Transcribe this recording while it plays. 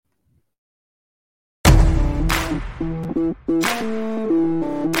Welcome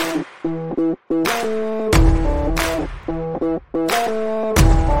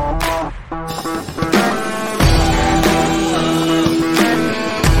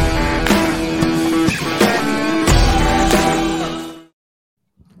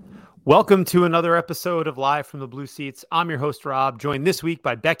to another episode of Live from the Blue Seats. I'm your host, Rob, joined this week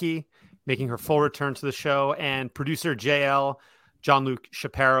by Becky, making her full return to the show, and producer JL, John-Luc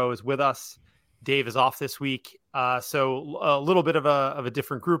Shapiro, is with us. Dave is off this week. So a little bit of a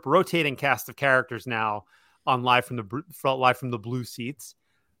different group, rotating cast of characters now on Live from the Blue Seats.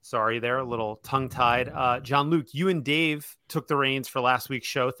 Sorry, they're a little tongue-tied. John-Luc, you and Dave took the reins for last week's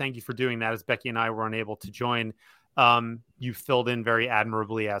show. Thank you for doing that, as Becky and I were unable to join. You filled in very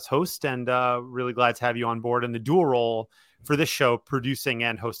admirably as host, and really glad to have you on board in the dual role for this show, producing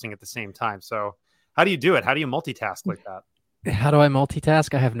and hosting at the same time. So how do you do it? How do you multitask like that? How do I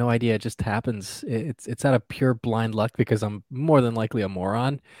multitask? I have no idea. It just happens. It's out of pure blind luck because I'm more than likely a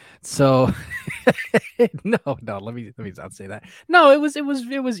moron. So no, let me not say that. No, it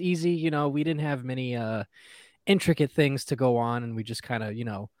was easy. You know, we didn't have many intricate things to go on, and we just kind of,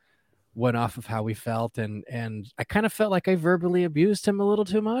 went off of how we felt, and I kind of felt like I verbally abused him a little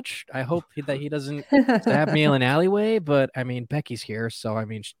too much. I hope that he doesn't stab me in an alleyway, but I mean, Becky's here, so I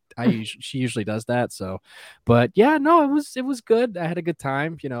mean, she usually does that. So, but yeah, no, it was good. I had a good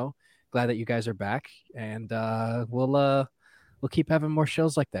time. Glad that you guys are back, and we'll keep having more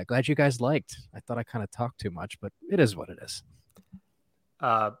shows like that. Glad you guys liked. I thought I kind of talked too much, but it is what it is.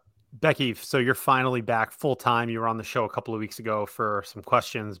 Becky, so you're finally back full time. You were on the show a couple of weeks ago for some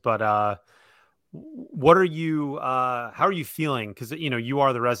questions, but what are you? How are you feeling? Because you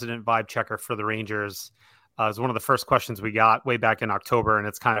are the resident vibe checker for the Rangers. It was one of the first questions we got way back in October, and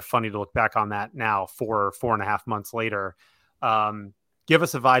it's kind of funny to look back on that now, 4.5 months later. Give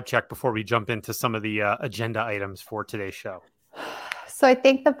us a vibe check before we jump into some of the agenda items for today's show. So I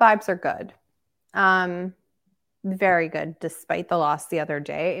think the vibes are good. Very good, despite the loss the other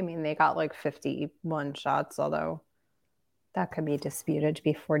day. I mean, they got like 51 shots, although that could be disputed to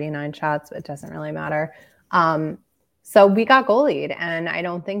be 49 shots, but it doesn't really matter. So we got goalied, and I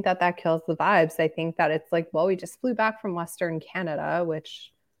don't think that kills the vibes. I think that it's like, well, we just flew back from Western Canada,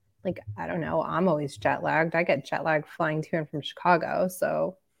 which, like, I don't know. I'm always jet lagged. I get jet lagged flying to and from Chicago,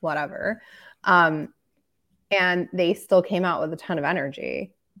 so whatever. And they still came out with a ton of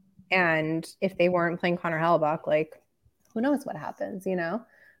energy. And if they weren't playing Connor Hellebuyck, like, who knows what happens,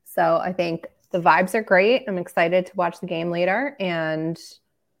 So I think the vibes are great. I'm excited to watch the game later, and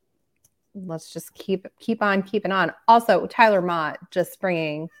let's just keep on keeping on. Also, Tyler Motte just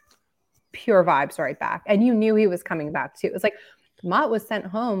bringing pure vibes right back. And you knew he was coming back too. It was like Motte was sent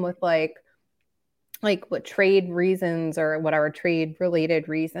home with like what, trade reasons or whatever, trade related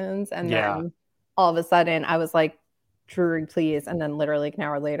reasons. And then all of a sudden I was like, Drury, please. And then literally an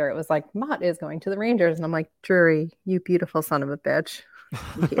hour later, it was like, Motte is going to the Rangers. And I'm like, Drury, you beautiful son of a bitch.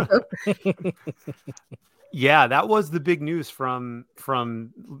 Yeah, that was the big news from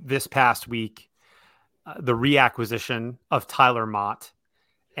this past week, the reacquisition of Tyler Motte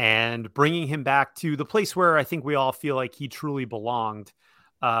and bringing him back to the place where I think we all feel like he truly belonged.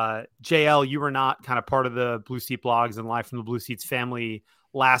 JL, you were not kind of part of the Blue Seat blogs and Live from the Blue Seats family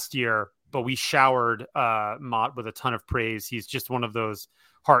last year, but we showered Motte with a ton of praise. He's just one of those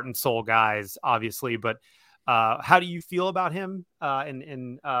heart and soul guys, obviously. But how do you feel about him?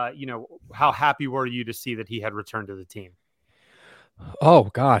 And how happy were you to see that he had returned to the team? Oh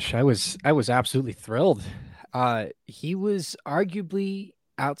gosh, I was absolutely thrilled. He was arguably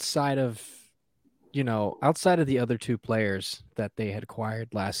outside of the other two players that they had acquired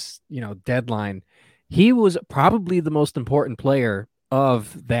last, deadline. He was probably the most important player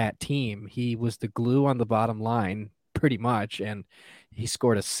of that team. He was the glue on the bottom line pretty much, and he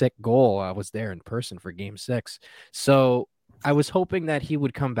scored a sick goal. I was there in person for Game 6. So I was hoping that he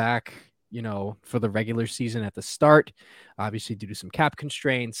would come back, for the regular season at the start. Obviously, due to some cap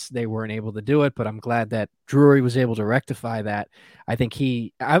constraints, they weren't able to do it, but I'm glad that Drury was able to rectify that. I think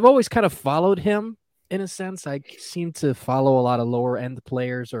I've always kind of followed him in a sense. I seem to follow a lot of lower end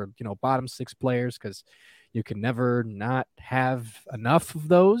players or, bottom six players, because you can never not have enough of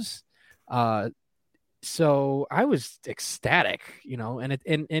those. So I was ecstatic, and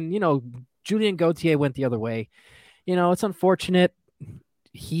Julien Gauthier went the other way. It's unfortunate.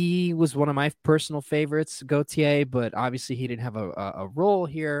 He was one of my personal favorites, Gauthier, but obviously he didn't have a role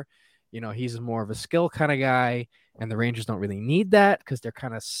here. He's more of a skill kind of guy, and the Rangers don't really need that because they're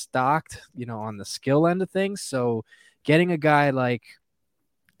kind of stocked, on the skill end of things. So getting a guy like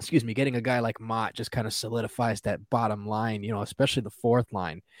getting a guy like Mott just kind of solidifies that bottom line, especially the fourth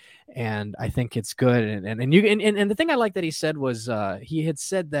line. And I think it's good. And the thing I like that he said was he had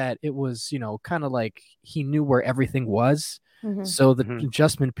said that it was, kind of like he knew where everything was. Mhm. So the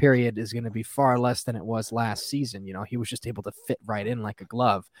adjustment period is going to be far less than it was last season. He was just able to fit right in like a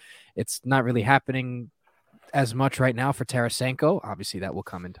glove. It's not really happening as much right now for Tarasenko. Obviously that will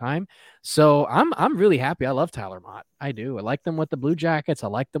come in time. So I'm really happy. I love Tyler Mott. I do. I like them with the Blue Jackets. I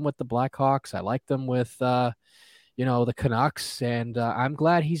like them with the Blackhawks. I like them with, the Canucks, and I'm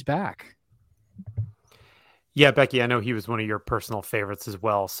glad he's back. Yeah, Becky, I know he was one of your personal favorites as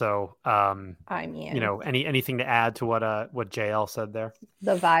well. So, I mean, anything to add to what JL said there?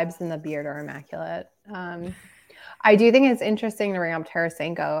 The vibes and the beard are immaculate. I do think it's interesting to bring up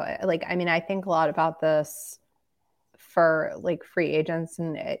Tarasenko. I think a lot about this for free agents,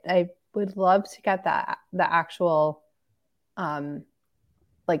 and I would love to get the actual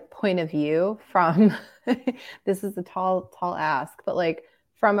point of view from this is a tall ask, but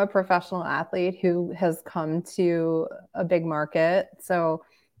from a professional athlete who has come to a big market. So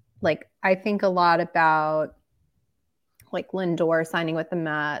I think a lot about Lindor signing with the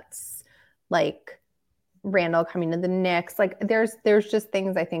Mets, Randall coming to the Knicks. There's just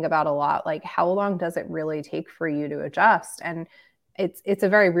things I think about a lot. How long does it really take for you to adjust? And it's a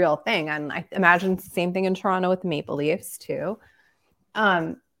very real thing. And I imagine it's the same thing in Toronto with the Maple Leafs too.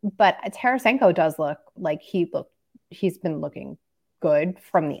 But Tarasenko does look like he's been looking good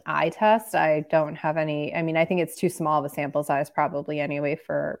from the eye test. I don't have any, I think it's too small of a sample size probably anyway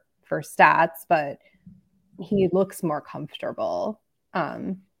for stats, but he looks more comfortable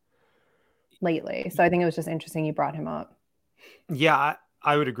lately. So I think it was just interesting you brought him up. Yeah,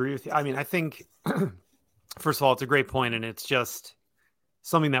 I would agree with you. I think, first of all, it's a great point, and it's just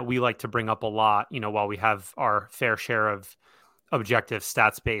something that we like to bring up a lot, while we have our fair share of objective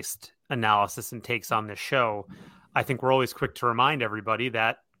stats-based analysis and takes on this show. I think we're always quick to remind everybody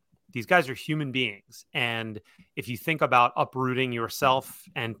that these guys are human beings. And if you think about uprooting yourself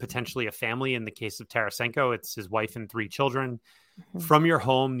and potentially a family, in the case of Tarasenko, it's his wife and 3 children, from your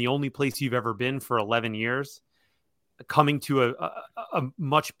home, the only place you've ever been for 11 years, coming to a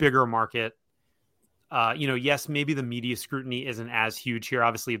much bigger market. Yes, maybe the media scrutiny isn't as huge here.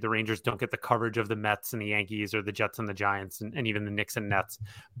 Obviously, the Rangers don't get the coverage of the Mets and the Yankees or the Jets and the Giants and even the Knicks and Nets.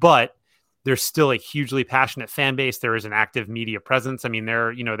 But there's still a hugely passionate fan base. There is an active media presence.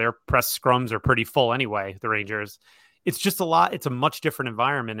 Their press scrums are pretty full anyway, the Rangers. It's just a lot. It's a much different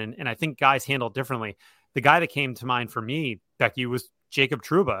environment. And I think guys handle it differently. The guy that came to mind for me, Becky, was Jacob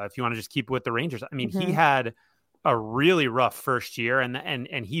Trouba, if you want to just keep with the Rangers. He had a really rough first year,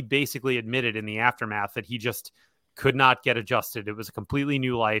 and he basically admitted in the aftermath that he just could not get adjusted. It was a completely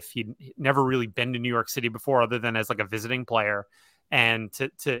new life. He'd never really been to New York City before, other than as a visiting player. And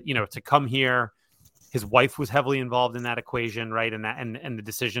to come here, his wife was heavily involved in that equation, right? And the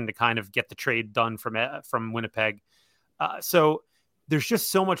decision to kind of get the trade done from Winnipeg. So there's just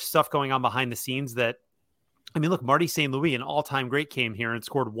so much stuff going on behind the scenes that, look, Marty St. Louis, an all-time great, came here and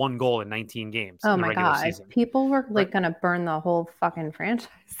scored 1 goal in 19 games. Oh in the my regular God. season. People were going to burn the whole fucking franchise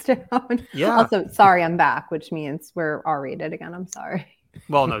down. Yeah. Also, sorry, I'm back, which means we're R-rated again. I'm sorry.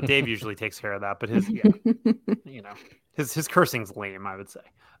 Well, no, Dave usually takes care of that, but his cursing's lame, I would say.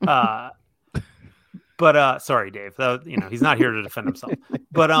 But sorry, Dave, he's not here to defend himself.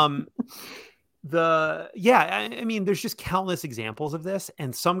 But there's just countless examples of this,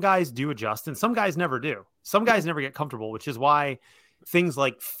 and some guys do adjust and some guys never do. Some guys never get comfortable, which is why things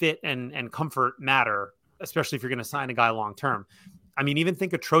like fit and comfort matter, especially if you're going to sign a guy long-term. Even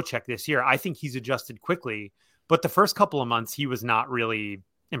think of Trocheck this year. I think he's adjusted quickly, but the first couple of months, he was not really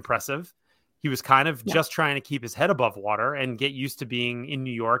impressive. He was kind of just trying to keep his head above water and get used to being in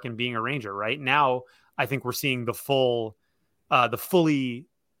New York and being a Ranger. Right now, I think we're seeing the fully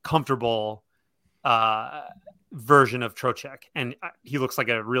comfortable version of Trocheck, and he looks like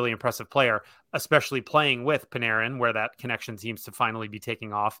a really impressive player, especially playing with Panarin, where that connection seems to finally be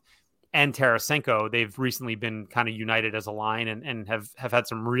taking off. And Tarasenko, they've recently been kind of united as a line and have had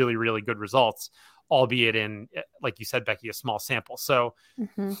some really, really good results, albeit in, like you said, Becky, a small sample. So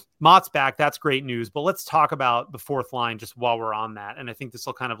Mott's back. That's great news. But let's talk about the fourth line just while we're on that. And I think this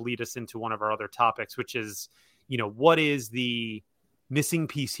will kind of lead us into one of our other topics, which is, what is the missing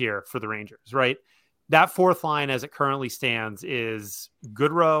piece here for the Rangers, right? That fourth line as it currently stands is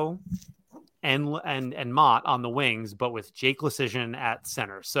Goodrow and Mott on the wings, but with Jake Leschyshyn at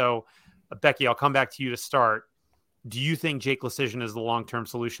center. So Becky, I'll come back to you to start. Do you think Jake Leschyshyn is the long-term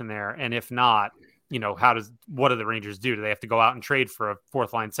solution there? And if not, what do the Rangers do? Do they have to go out and trade for a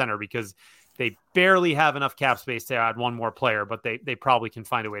fourth line center? Because They barely have enough cap space to add one more player, but they probably can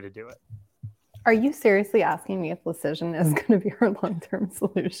find a way to do it. Are you seriously asking me if Lecision is going to be our long-term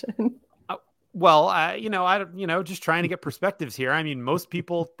solution? Well, just trying to get perspectives here. I mean, most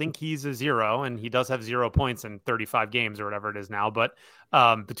people think he's a 0, and he does have 0 points in 35 games or whatever it is now, but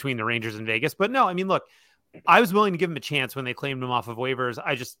between the Rangers and Vegas. But no, I mean, look, I was willing to give him a chance when they claimed him off of waivers.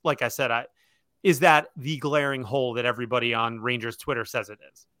 I just, like I said, is that the glaring hole that everybody on Rangers Twitter says it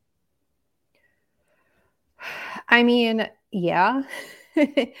is? I mean, yeah.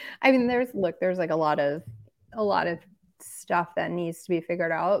 I mean, there's like a lot of stuff that needs to be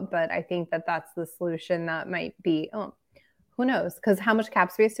figured out, but I think that that's the solution that might be. Oh, who knows? Because how much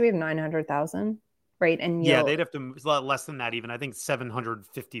cap space do we have? 900,000, right? And yeah, they'd have to less than that even. I think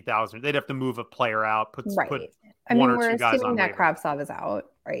 750,000. They'd have to move a player out, put I one mean, or two guys on. We're assuming that Kravtsov is out,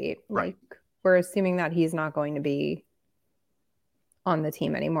 right? Right. Like, we're assuming that he's not going to be on the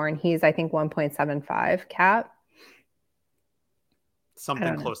team anymore, and he's, I think, 1.75 cap.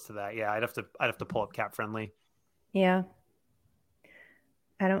 Something close to that. Yeah, I'd have to pull up Cap Friendly. Yeah.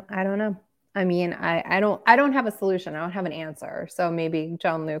 I don't know. I mean, I don't have a solution. I don't have an answer. So maybe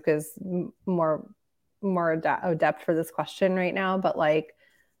Jean-Luc is more adept for this question right now. But like,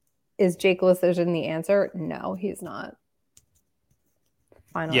 is Jake Lecision the answer? No, he's not.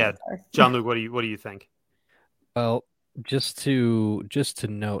 Final answer. Jean-Luc, what do you think? Well, just to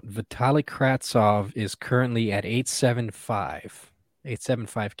note, Vitaly Kravtsov is currently at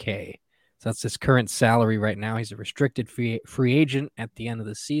 875K. So that's his current salary right now. He's a restricted free agent at the end of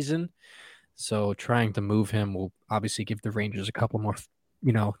the season. So trying to move him will obviously give the Rangers a couple more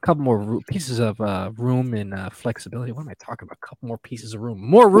pieces of room and flexibility. What am I talking about? A couple more pieces of room.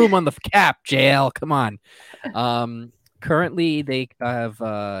 More room on the cap, JL. Come on. Currently, they have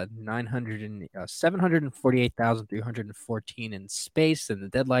 748,314 in space, and the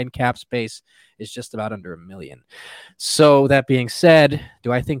deadline cap space is just about under $1 million. So that being said,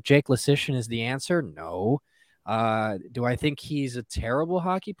 do I think Jake Lecision is the answer? No. Do I think he's a terrible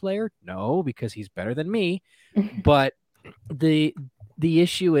hockey player? No, because he's better than me. But the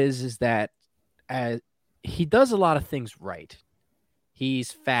issue is that he does a lot of things right.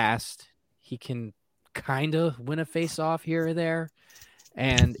 He's fast. He can kind of win a face-off here or there,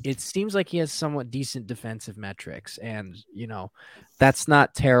 and it seems like he has somewhat decent defensive metrics, and that's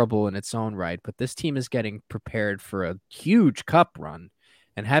not terrible in its own right. But this team is getting prepared for a huge cup run,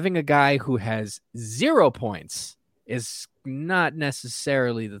 and having a guy who has 0 points is not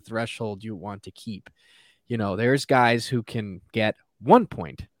necessarily the threshold you want to keep. There's guys who can get 1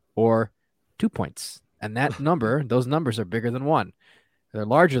 point or 2 points, and those numbers are bigger than one. They're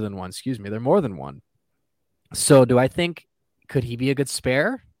larger than one, excuse me. They're more than one. So do I think, could he be a good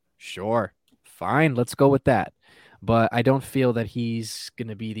spare? Sure. Fine. Let's go with that. But I don't feel that he's going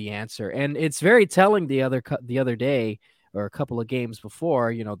to be the answer. And it's very telling the other day, or a couple of games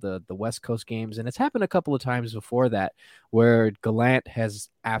before, the West Coast games. And it's happened a couple of times before that, where Gallant has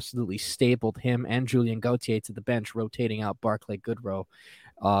absolutely stapled him and Julien Gauthier to the bench, rotating out Barclay Goodrow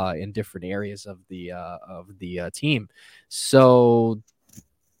in different areas of the team. So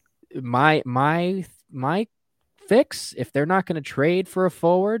my fix, if they're not going to trade for a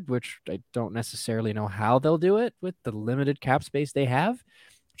forward, which I don't necessarily know how they'll do it with the limited cap space they have,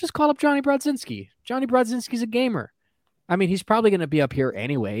 just call up Johnny Brodzinski. Johnny Brodzinski's a gamer. I mean, he's probably going to be up here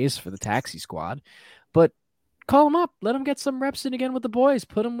anyways for the taxi squad, but call him up. Let him get some reps in again with the boys.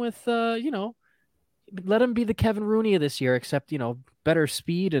 Put him with, let him be the Kevin Rooney of this year, except, better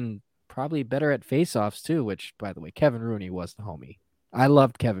speed and probably better at faceoffs too, which, by the way, Kevin Rooney was the homie. I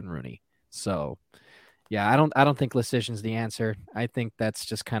loved Kevin Rooney. So yeah, I don't think Lecision's the answer. I think that's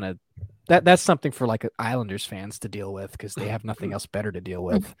just kind of that's something for like Islanders fans to deal with, because they have nothing else better to deal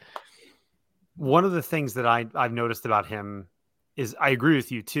with. One of the things that I've noticed about him is, I agree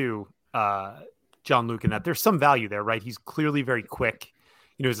with you too, Jean-Luc, in that there's some value there, right? He's clearly very quick.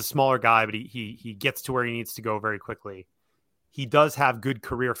 He's a smaller guy, but he gets to where he needs to go very quickly. He does have good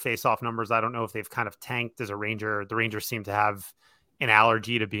career face-off numbers. I don't know if they've kind of tanked as a Ranger. The Rangers seem to have an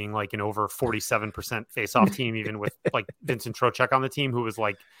allergy to being like an over 47% face-off team, even with like Vincent Trocheck on the team, who was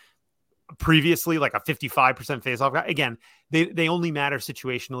like previously like a 55% face-off guy. Again, they only matter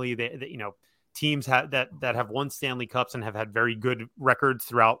situationally. Teams that have won Stanley Cups and have had very good records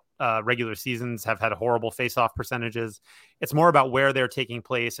throughout regular seasons have had horrible face-off percentages. It's more about where they're taking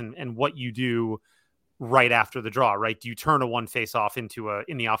place and what you do right after the draw, right? Do you turn a one face-off in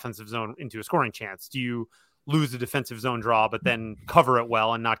the offensive zone into a scoring chance? Do you lose a defensive zone draw, but then cover it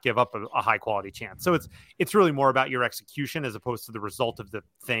well and not give up a high quality chance? So it's really more about your execution as opposed to the result of the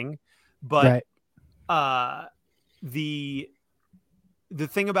thing. But right. the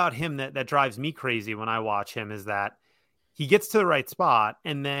thing about him that drives me crazy when I watch him is that he gets to the right spot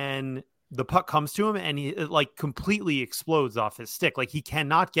and then the puck comes to him and it like completely explodes off his stick. Like he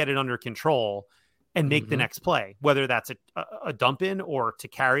cannot get it under control and make the next play, whether that's a dump in or to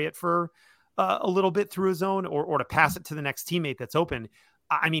carry it for a little bit through his zone or to pass it to the next teammate that's open.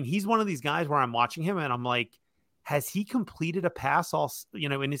 I mean, he's one of these guys where I'm watching him and I'm like, has he completed a pass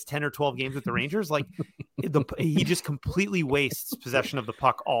in his 10 or 12 games with the Rangers? Like he just completely wastes possession of the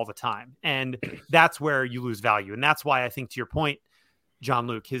puck all the time. And that's where you lose value. And that's why I think, to your point,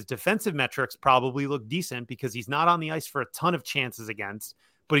 Jean-Luc, his defensive metrics probably look decent because he's not on the ice for a ton of chances against,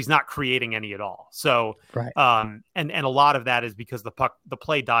 but he's not creating any at all. So, right. And a lot of that is because the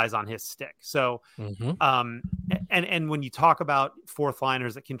play dies on his stick. So, and when you talk about fourth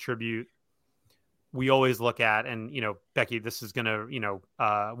liners that contribute, we always look at, and, Becky, this is going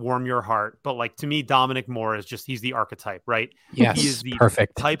to, warm your heart, but like, to me, Dominic Moore is he's the archetype, right? Yes. He is the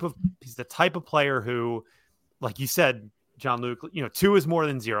perfect he's the type of player who, like you said, Jean-Luc, 2 is more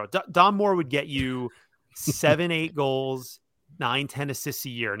than 0. Dom Moore would get you 7, 8 goals, 9, 10 assists a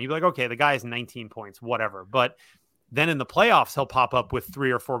year. And you'd be like, okay, the guy has 19 points, whatever. But then in the playoffs, he'll pop up with 3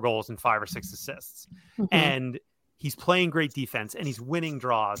 or 4 goals and 5 or 6 assists. And he's playing great defense and he's winning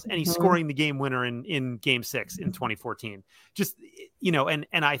draws and he's scoring the game winner in game 6 in 2014. Just,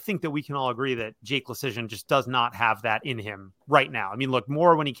 and I think that we can all agree that Jake Leschyshyn just does not have that in him right now. I mean, look,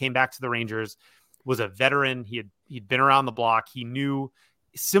 Moore, when he came back to the Rangers, was a veteran. He'd been around the block. He knew,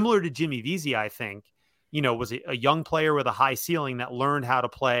 similar to Jimmy Vesey, I think, was a young player with a high ceiling that learned how to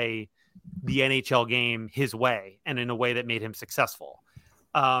play the NHL game his way and in a way that made him successful.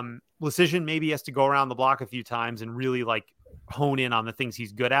 Leschyshyn maybe has to go around the block a few times and really like hone in on the things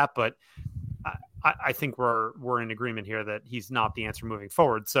he's good at. But I think we're in agreement here that he's not the answer moving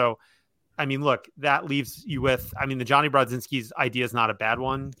forward. So, I mean, look, that leaves you with, the Johnny Brodzinski's idea is not a bad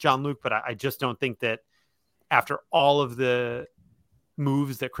one, Jean-Luc, but I just don't think that after all of the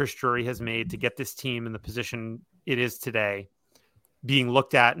moves that Chris Drury has made to get this team in the position it is today, being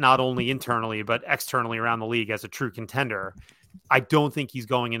looked at not only internally, but externally around the league as a true contender, I don't think he's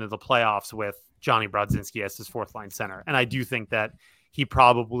going into the playoffs with Johnny Brodzinski as his fourth line center. And I do think that he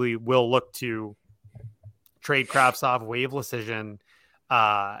probably will look to trade Kravtsov, waive Leschyshyn,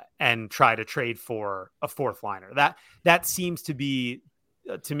 and try to trade for a fourth liner. That seems to be,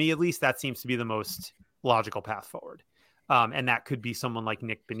 to me at least, that seems to be the most logical path forward. And that could be someone like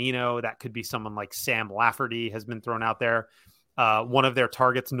Nick Bonino. That could be someone like Sam Lafferty has been thrown out there. One of their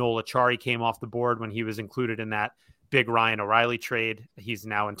targets, Noel Acciari, came off the board when he was included in that big Ryan O'Reilly trade. He's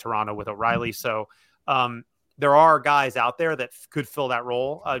now in Toronto with O'Reilly. So there are guys out there that could fill that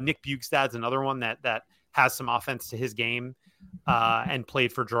role. Nick Bjugstad's another one that has some offense to his game and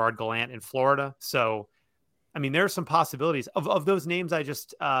played for Gerard Gallant in Florida. So, there are some possibilities of those names I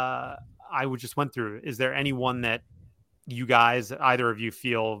just went through. Is there anyone that you guys, either of you,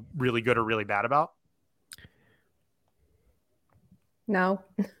 feel really good or really bad about? No.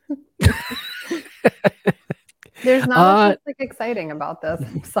 There's not much exciting about this.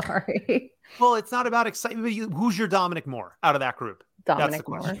 I'm sorry. Well, it's not about excitement. Who's your Dominic Moore out of that group? Dominic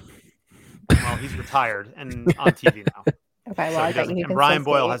Moore. Well, he's retired and on TV now. Okay, well, so and Brian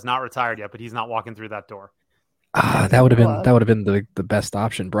Boyle has not retired yet, but he's not walking through that door. That would have been the best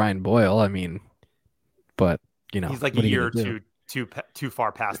option, Brian Boyle. But he's like a year or too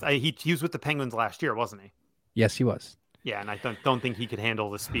far past. He was with the Penguins last year, wasn't he? Yes, he was. Yeah, and I don't think he could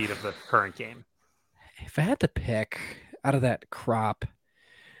handle the speed of the current game. If I had to pick out of that crop,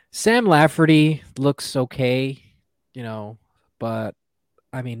 Sam Lafferty looks okay, but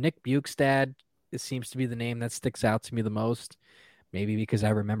Nick Bjugstad, it seems to be the name that sticks out to me the most. Maybe because I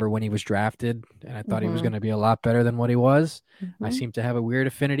remember when he was drafted and I thought he was going to be a lot better than what he was. I seem to have a weird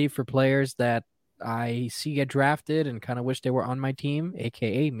affinity for players that I see get drafted and kind of wish they were on my team,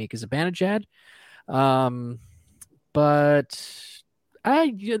 aka Mika Zibanejad. But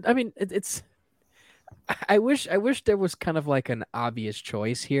I wish there was kind of like an obvious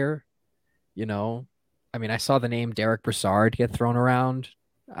choice here, I saw the name Derek Brassard get thrown around.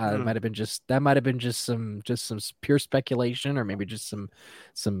 That might have been just some pure speculation, or maybe just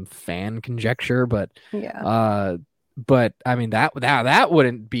some fan conjecture. But yeah, that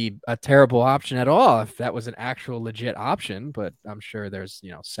wouldn't be a terrible option at all if that was an actual legit option. But I'm sure there's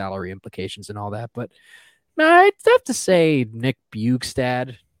salary implications and all that. But no, I'd have to say Nick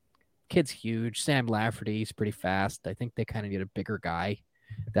Bjugstad. Kid's huge. Sam Lafferty's pretty fast. I think they kind of need a bigger guy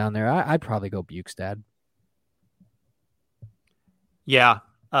down there. I'd probably go Bjugstad. Yeah.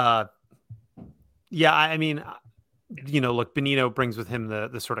 Look, Bonino brings with him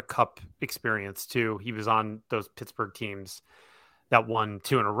the sort of cup experience too. He was on those Pittsburgh teams. that won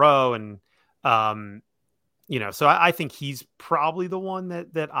 2 in a row. And, so I think he's probably the one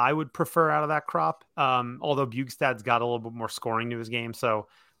that I would prefer out of that crop. Although Bjugstad's got a little bit more scoring to his game. So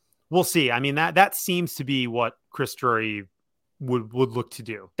we'll see. I mean, that seems to be what Chris Drury would look to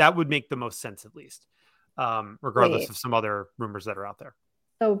do. That would make the most sense, at least, regardless of some other rumors that are out there.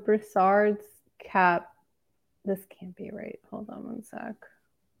 So Brassard's cap, this can't be right. Hold on one sec.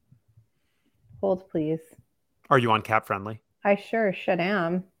 Hold, please. Are you on Cap Friendly? I sure should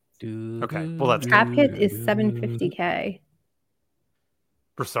am. Okay. Well, that's cap hit is $750K.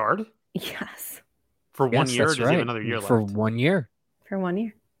 Brassard? Yes. For 1 year, or does he have another year left? For 1 year. For 1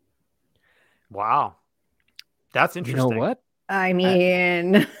 year. Wow. That's interesting. You know what? I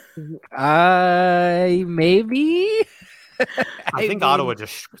mean, maybe. I think Ottawa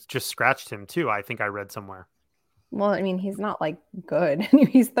just scratched him too. I think I read somewhere. Well, I mean, he's not like good.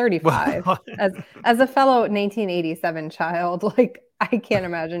 He's 35. As a fellow 1987 child, like I can't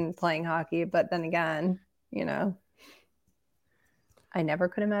imagine playing hockey. But then again, I never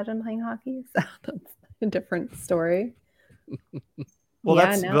could imagine playing hockey. So that's a different story. Well,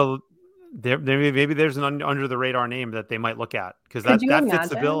 maybe there's an under the radar name that they might look at, because that fits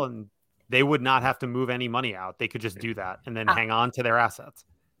the bill, and they would not have to move any money out. They could just do that and then hang on to their assets.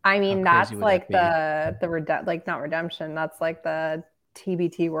 I mean, that's like not redemption. That's like the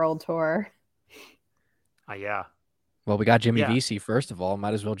TBT World Tour. Yeah. Well, we got Jimmy Vesey, first of all.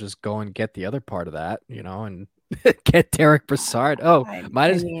 Might as well just go and get the other part of that, and get Derek Brassard.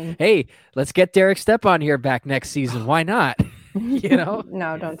 Hey, let's get Derek Stepan here back next season. Why not?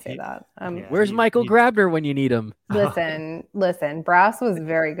 No, don't say that. Where's Michael Grabner when you need him? Listen. Brass was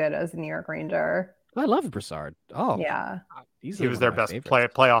very good as a New York Ranger. I love Brassard. Oh, yeah. He was their best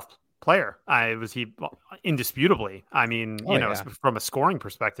playoff player. Was he indisputably? I mean, from a scoring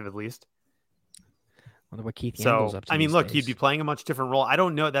perspective, at least. Wonder what Keith Yandle's up to. I mean, look, he'd be playing a much different role. I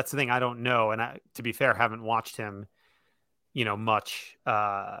don't know. That's the thing. I don't know. And to be fair, haven't watched him, much.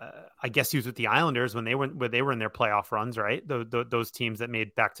 I guess he was with the Islanders when they were in their playoff runs, right? Those teams that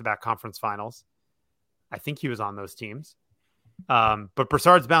made back-to-back conference finals. I think he was on those teams. But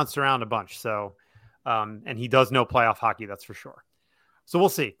Brassard's bounced around a bunch. So, and he does know playoff hockey, that's for sure. So we'll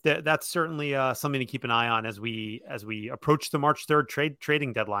see. That's certainly something to keep an eye on as we approach the March 3rd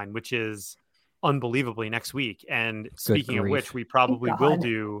trading deadline, which is unbelievably next week. And speaking of which, we probably will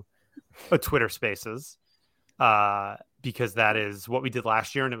do a Twitter Spaces, because that is what we did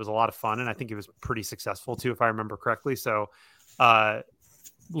last year, and it was a lot of fun, and I think it was pretty successful too, if I remember correctly. So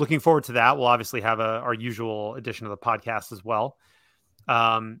looking forward to that. We'll obviously have our usual edition of the podcast as well.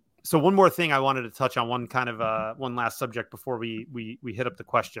 So one more thing I wanted to touch on, one last subject before we hit up the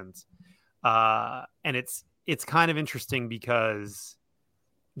questions. And it's kind of interesting because,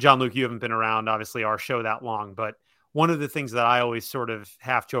 John-Luc, you haven't been around, obviously, our show that long, but one of the things that I always sort of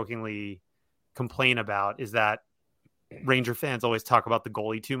half jokingly complain about is that Ranger fans always talk about the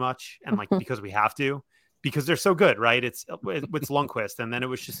goalie too much, and because we have to, because they're so good, right? It's Lundqvist, and then it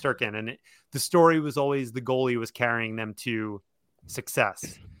was Shesterkin, and the story was always the goalie was carrying them to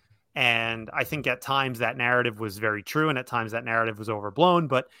success. And I think at times that narrative was very true, and at times that narrative was overblown,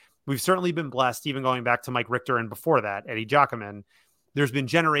 but we've certainly been blessed, even going back to Mike Richter and before that, Eddie Giacomin. There's been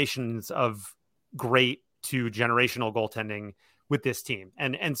generations of great to generational goaltending with this team.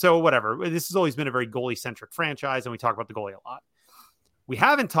 And so whatever, this has always been a very goalie-centric franchise, and we talk about the goalie a lot. We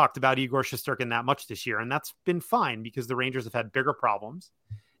haven't talked about Igor Shesterkin that much this year, and that's been fine because the Rangers have had bigger problems.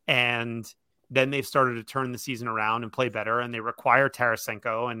 And then they've started to turn the season around and play better, and they require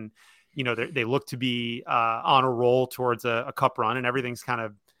Tarasenko, and they look to be on a roll towards a cup run, and everything's kind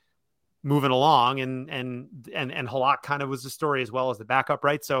of moving along, and Halak kind of was the story as well as the backup,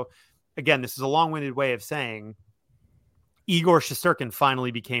 right? So again, this is a long-winded way of saying Igor Shesterkin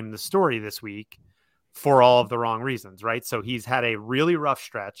finally became the story this week for all of the wrong reasons, right? So he's had a really rough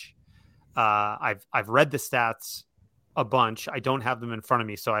stretch. I've read the stats a bunch. I don't have them in front of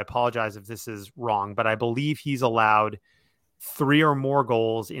me, so I apologize if this is wrong, but I believe he's allowed 3 or more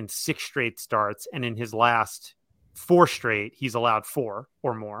goals in 6 straight starts, and in his last 4 straight, he's allowed 4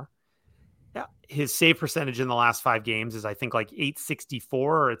 or more. His save percentage in the last 5 games is, I think, like .864,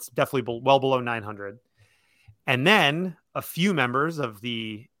 or it's definitely well below 900. And then a few members of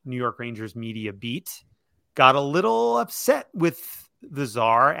the New York Rangers media beat got a little upset with the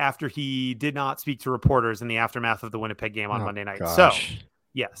Tsar after he did not speak to reporters in the aftermath of the Winnipeg game on Monday night. Gosh. So,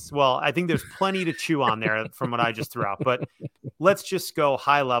 yes, well, I think there's plenty to chew on there from what I just threw out. But let's just go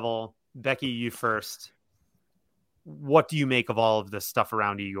high level. Becky, you first. What do you make of all of this stuff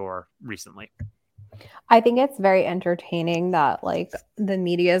around Igor recently? I think it's very entertaining that the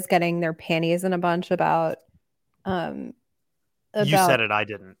media is getting their panties in a bunch about You said it, I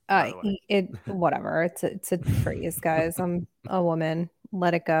didn't. By the way. Whatever. It's a phrase, guys. I'm a woman.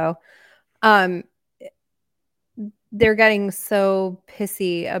 Let it go. They're getting so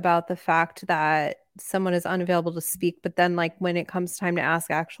pissy about the fact that someone is unavailable to speak, but then like when it comes time to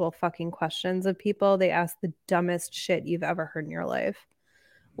ask actual fucking questions of people, they ask the dumbest shit you've ever heard in your life.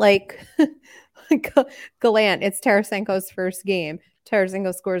 Like Gallant, it's Tarasenko's first game.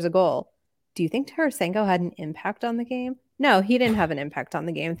 Tarasenko scores a goal. Do you think Tarasenko had an impact on the game? No, he didn't have an impact on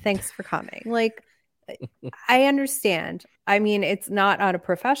the game. Thanks for coming. Like, I understand. I mean, it's not on a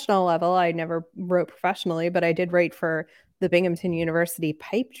professional level. I never wrote professionally, but I did write for the Binghamton University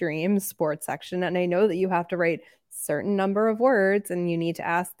Pipe Dreams sports section. And I know that you have to write certain number of words and you need to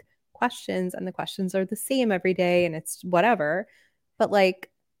ask questions, and the questions are the same every day and it's whatever. But like,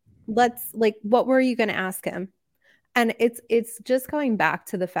 what were you going to ask him? And it's just going back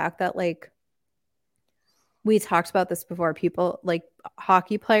to the fact that like, we talked about this before. People like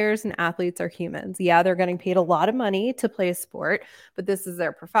hockey players and athletes are humans. Yeah, they're getting paid a lot of money to play a sport, but this is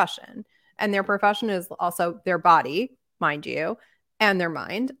their profession. And their profession is also their body, mind you, and their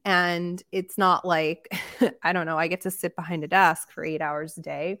mind. And it's not like, I don't know, I get to sit behind a desk for 8 hours a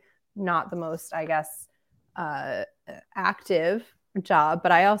day. Not the most, I guess, active job,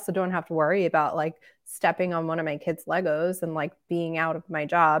 but I also don't have to worry about like stepping on one of my kids' Legos and like being out of my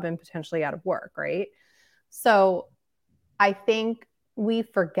job and potentially out of work, right? So I think we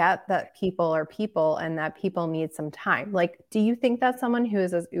forget that people are people and that people need some time. Like, do you think that someone who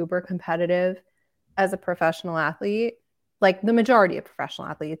is as uber competitive as a professional athlete, like the majority of professional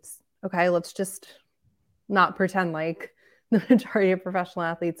athletes, okay, let's just not pretend like the majority of professional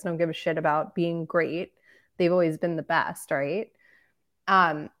athletes don't give a shit about being great. They've always been the best, right?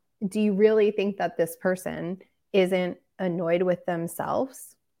 Do you really think that this person isn't annoyed with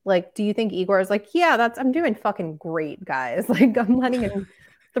themselves? Like, do you think Igor is like, yeah, I'm doing fucking great, guys. Like, I'm letting in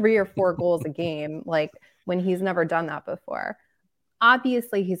 3 or 4 goals a game, like when he's never done that before.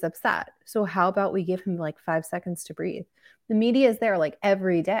 Obviously, he's upset. So how about we give him like 5 seconds to breathe? The media is there like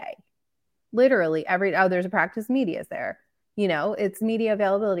every day. Literally there's a practice, media is there. You know, it's media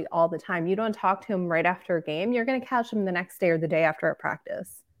availability all the time. You don't talk to him right after a game. You're going to catch him the next day or the day after a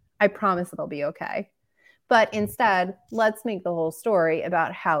practice. I promise it'll be okay. But instead, let's make the whole story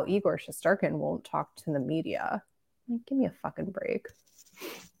about how Igor Shesterkin won't talk to the media. Like, give me a fucking break.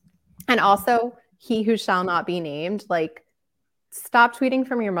 And also, he who shall not be named, like, stop tweeting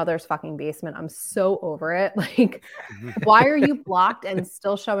from your mother's fucking basement. I'm so over it. Like, why are you blocked and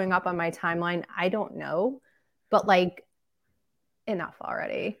still showing up on my timeline? I don't know. But like, enough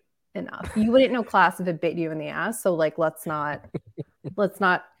already. Enough. You wouldn't know class if it bit you in the ass. So like, let's not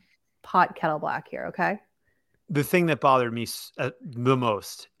pot kettle black here. Okay. The thing that bothered me the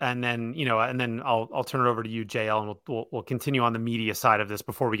most, and then I'll turn it over to you, JL, and we'll continue on the media side of this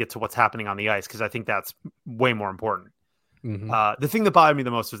before we get to what's happening on the ice, because I think that's way more important. The thing that bothered me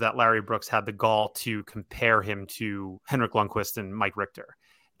the most was that Larry Brooks had the gall to compare him to Henrik Lundqvist and Mike Richter.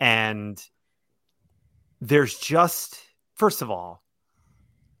 And there's just, first of all,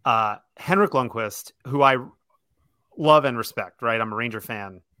 Henrik Lundqvist, who I love and respect, right? I'm a Ranger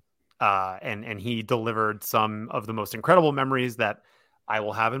fan. And he delivered some of the most incredible memories that I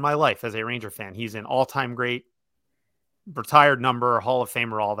will have in my life as a Ranger fan. He's an all-time great, retired number, Hall of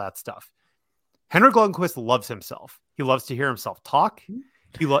Famer, all that stuff. Henrik Lundqvist loves himself. He loves to hear himself talk.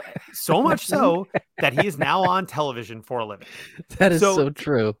 So much so that he is now on television for a living. That is so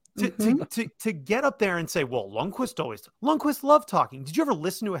true. To get up there and say, well, Lundqvist loved talking. Did you ever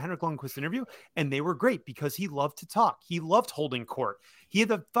listen to a Henrik Lundqvist interview? And they were great because he loved to talk. He loved holding court. He had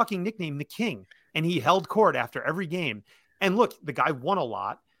the fucking nickname, the King, and he held court after every game. And look, the guy won a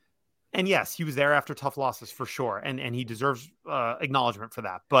lot. And yes, he was there after tough losses for sure. And he deserves acknowledgement for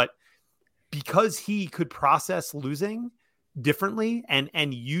that. But because he could process losing differently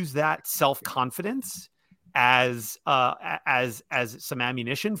and use that self-confidence as some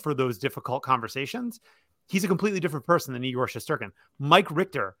ammunition for those difficult conversations, he's a completely different person than Igor Shesterkin. Mike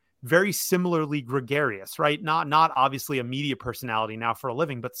Richter, very similarly gregarious, right? Not obviously a media personality now for a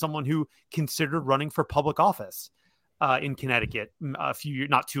living, but someone who considered running for public office in Connecticut not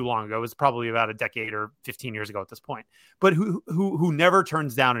too long ago. It was probably about a decade or 15 years ago at this point, but who never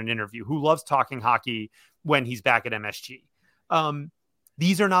turns down an interview, who loves talking hockey when he's back at MSG.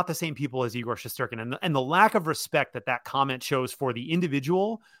 These are not the same people as Igor Shesterkin, and the lack of respect that comment shows for the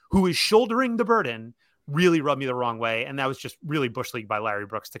individual who is shouldering the burden really rubbed me the wrong way. And that was just really bush league by Larry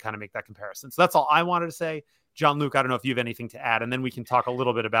Brooks to kind of make that comparison. So that's all I wanted to say. Jean-Luc, I don't know if you have anything to add, and then we can talk a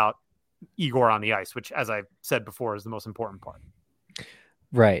little bit about Igor on the ice, which, as I said before, is the most important part.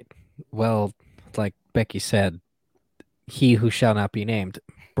 Right. Well, like Becky said, he who shall not be named,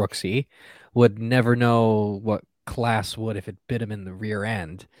 Brooksy, would never know what class would if it bit him in the rear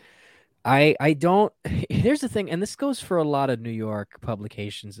end. I don't. Here's the thing, and this goes for a lot of New York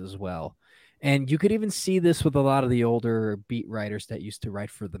publications as well. And you could even see this with a lot of the older beat writers that used to write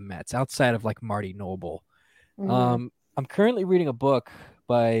for the Mets, outside of like Marty Noble. I'm currently reading a book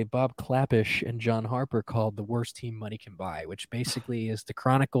by Bob Klapisch and John Harper called The Worst Team Money Can Buy, which basically is the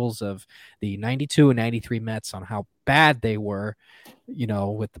chronicles of the 92 and 93 Mets on how bad they were,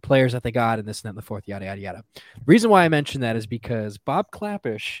 with the players that they got and this and that and the fourth, yada, yada, yada. The reason why I mention that is because Bob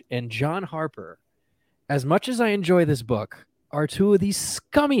Klapisch and John Harper, as much as I enjoy this book, are two of the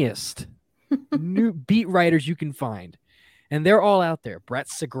scummiest new beat writers you can find. And they're all out there. Brett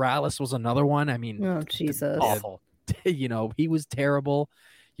Segralis was another one. I mean, oh, Jesus. Awful. He was terrible.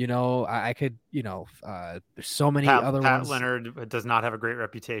 I could, there's so many other Pat ones. Leonard does not have a great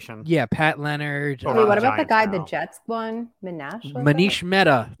reputation. Yeah, Pat Leonard. Wait, what about the Giants guy now. the Jets won? Manish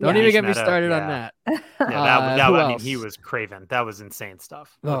Mehta. Don't Yeah. even get me Manish started Mehta, on that. Yeah, who I mean, else? he was craven. That was insane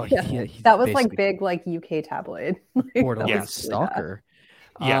stuff. Oh, Yeah. he's That was like basically big, like UK tabloid. borderline Yes. That was really bad. stalker.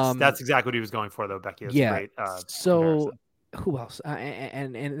 Yes, that's exactly what he was going for, though, Becky. That's a great So comparison. who else?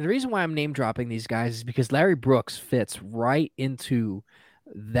 And the reason why I'm name dropping these guys is because Larry Brooks fits right into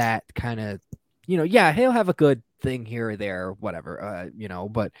that kind of, he'll have a good thing here or there, whatever,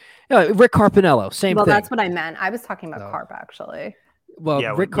 but Rick Carpinello, same Well, thing. that's what I meant. I was talking about So- Carp, actually. Well,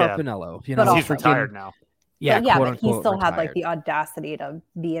 Yeah, Rick yeah. Carpinello, But also- He's retired now. Yeah, But quote but he unquote still had like retired. the audacity to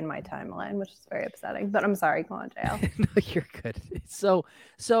be in my timeline, which is very upsetting. But I'm sorry, go on, JL. No, you're good. So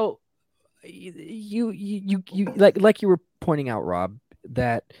you like you were pointing out, Rob,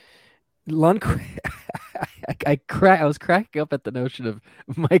 that Lundqvist. I was cracking up at the notion of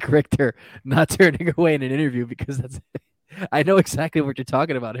Mike Richter not turning away in an interview because I know exactly what you're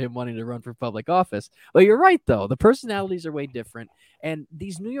talking about, him wanting to run for public office. But you're right, though. The personalities are way different. And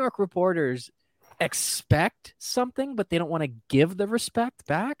these New York reporters expect something, but they don't want to give the respect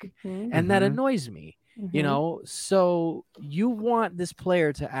back. And that Mhm. annoys me. So you want this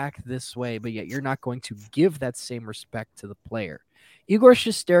player to act this way, but yet you're not going to give that same respect to the player. Igor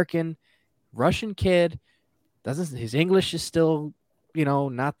Shesterkin, Russian kid, his English is still,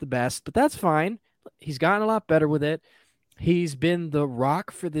 not the best, but that's fine. He's gotten a lot better with it. He's been the rock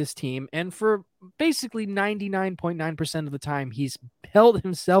for this team, and for basically 99.9% of the time, he's held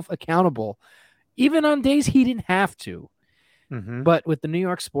himself accountable, even on days he didn't have to. Mhm. But with the New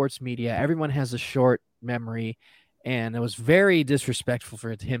York sports media, everyone has a short memory, and it was very disrespectful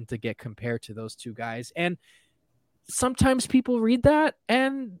for him to get compared to those two guys. And sometimes people read that,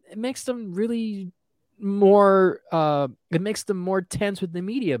 and it makes them really more tense with the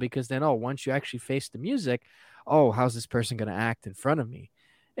media, because then, once you actually face the music, how's this person going to act in front of me?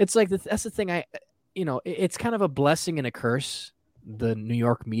 It's like that's the thing. It's kind of a blessing and a curse, the New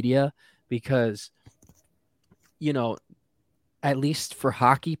York media, because at least for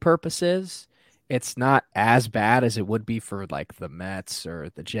hockey purposes, it's not as bad as it would be for like the Mets or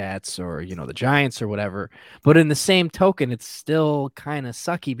the Jets or, the Giants or whatever. But in the same token, it's still kind of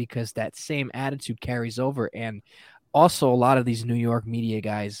sucky because that same attitude carries over. And also a lot of these New York media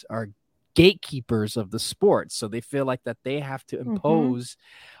guys are gatekeepers of the sport. So they feel like that they have to impose,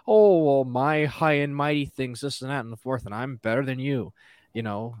 my high and mighty things, this and that and the fourth, and I'm better than you.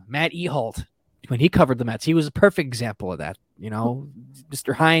 Matt Ehalt, when he covered the Mets, he was a perfect example of that,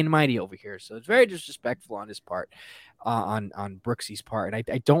 Mr. High and Mighty over here. So it's very disrespectful on his part, on Brooksy's part. And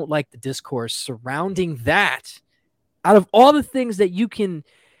I don't like the discourse surrounding that. Out of all the things that you can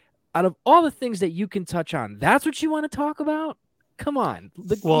touch on, that's what you want to talk about? Come on.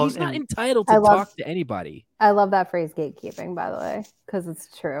 He's not entitled to talk to anybody. I love that phrase, gatekeeping, by the way, because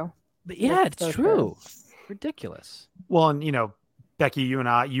it's true. But yeah, It's it's so true. Ridiculous. Well, and Becky, you and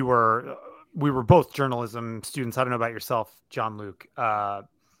I, we were both journalism students. I don't know about yourself, John Luke.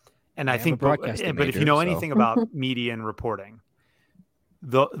 And I think, but if you know anything about media and reporting,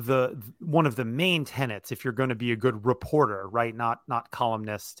 the one of the main tenets, if you're going to be a good reporter, right, not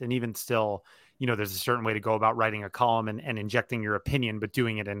columnist, and even still, there's a certain way to go about writing a column and injecting your opinion, but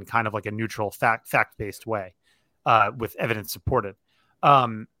doing it in kind of like a neutral fact-based way, with evidence supported.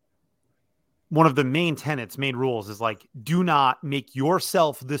 One of the main rules is like, do not make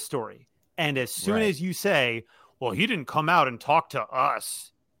yourself the story. And as soon as you say, well, he didn't come out and talk to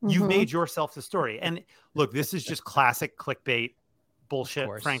us, you've made yourself the story. And look, this is just classic clickbait bullshit.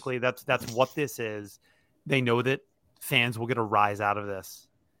 Frankly, that's what this is. They know that fans will get a rise out of this.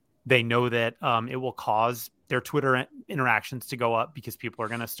 They know that it will cause their Twitter interactions to go up because people are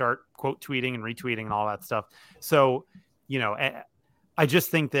going to start quote tweeting and retweeting and all that stuff. So, I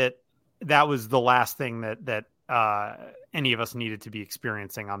just think that was the last thing that any of us needed to be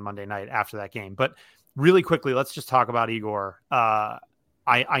experiencing on Monday night after that game. But really quickly, let's just talk about Igor.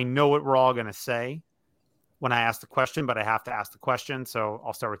 I know what we're all going to say when I ask the question, but I have to ask the question. So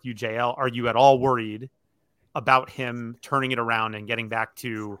I'll start with you, JL. Are you at all worried about him turning it around and getting back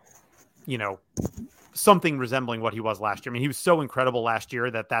to, something resembling what he was last year? I mean, he was so incredible last year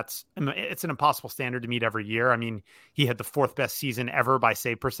it's an impossible standard to meet every year. I mean, he had the 4th best season ever by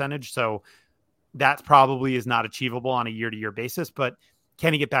save percentage. So that probably is not achievable on a year-to-year basis, but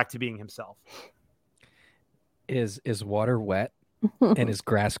can he get back to being himself? Is water wet and is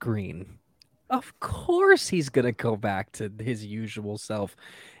grass green? Of course he's going to go back to his usual self.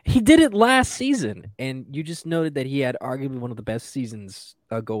 He did it last season, and you just noted that he had arguably one of the best seasons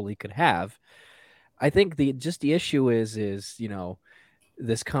a goalie could have. I think the issue is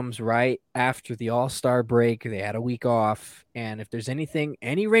this comes right after the All-Star break. They had a week off, and if there's anything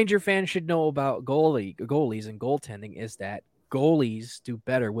any Ranger fan should know about goalies and goaltending is that goalies do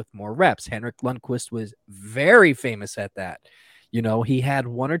better with more reps. Henrik Lundqvist was very famous at that. He had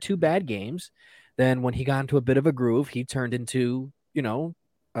 1 or 2 bad games. Then when he got into a bit of a groove, he turned into,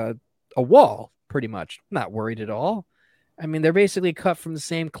 a wall pretty much. Not worried at all. I mean, they're basically cut from the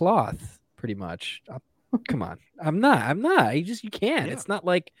same cloth pretty much. Come on. I'm not. You can't. Yeah. It's not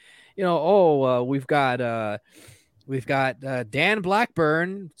like, we've got Dan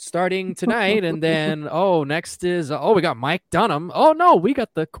Blackburn starting tonight. And then, next is, we got Mike Dunham. Oh no, we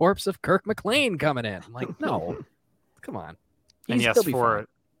got the corpse of Kirk McLean coming in. I'm like, no, come on. And yes, for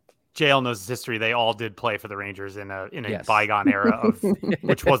JL knows his history, they all did play for the Rangers in a bygone era of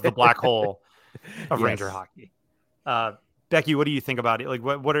which was the black hole of Ranger hockey. Becky, what do you think about it? Like,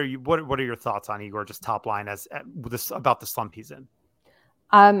 what are your thoughts on Igor, just top line about the slump he's in?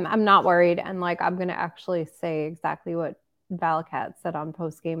 I'm not worried, and I'm going to actually say exactly what Valakat said on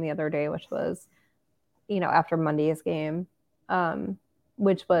post game the other day, which was, after Monday's game,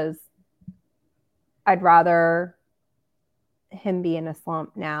 which was, I'd rather him be in a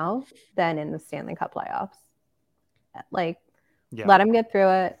slump now than in the Stanley Cup playoffs. Let him get through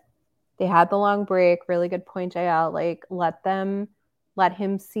it. They had the long break. Really good point, JL. Let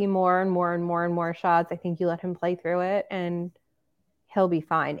him see more and more and more and more shots. I think you let him play through it and he'll be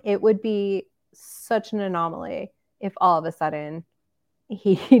fine. It would be such an anomaly if all of a sudden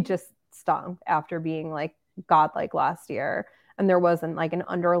he just stunk after being godlike last year and there wasn't an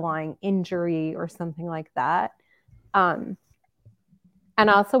underlying injury or something like that. And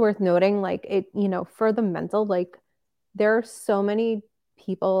also worth noting, for the mental, there are so many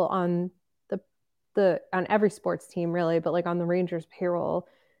people on on every sports team really, but on the Rangers payroll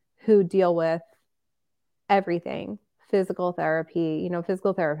who deal with everything, physical therapy,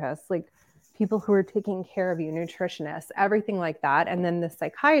 physical therapists, people who are taking care of you, nutritionists, everything like that. And then the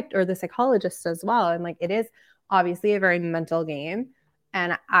psychologist as well. And it is obviously a very mental game.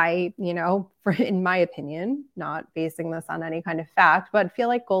 And I, in my opinion, not basing this on any kind of fact, but feel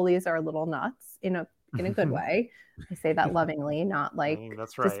like goalies are a little nuts in a good way. I say that lovingly, not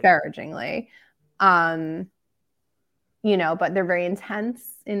that's right. disparagingly. But they're very intense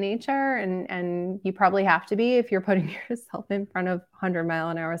in nature and you probably have to be if you're putting yourself in front of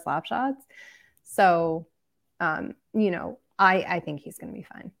 100-mile-an-hour slap shots. So, I think he's going to be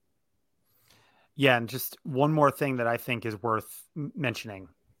fine. Yeah, and just one more thing that I think is worth mentioning,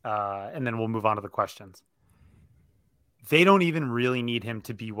 and then we'll move on to the questions. They don't even really need him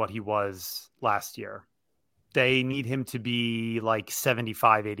to be what he was last year. They need him to be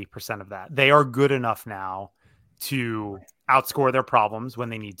 75, 80% of that. They are good enough now to outscore their problems when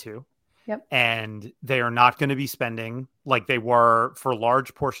they need to. Yep. And they are not going to be spending like they were for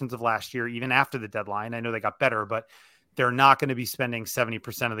large portions of last year, even after the deadline. I know they got better, but they're not going to be spending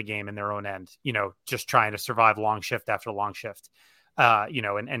 70% of the game in their own end, just trying to survive long shift after long shift. We're not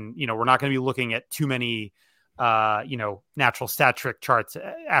going to be looking at too many, natural stat trick charts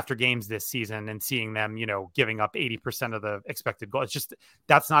after games this season and seeing them, giving up 80% of the expected goal. It's just,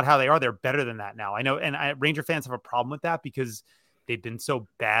 that's not how they are. They're better than that now. I know. And Ranger fans have a problem with that because they've been so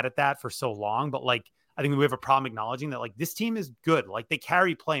bad at that for so long. But I think we have a problem acknowledging that this team is good. They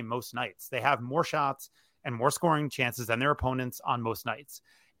carry play most nights. They have more shots and more scoring chances than their opponents on most nights.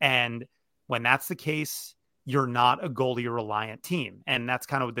 And when that's the case, you're not a goalie reliant team. And that's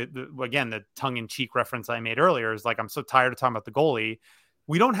kind of the tongue-in-cheek reference I made earlier is I'm so tired of talking about the goalie.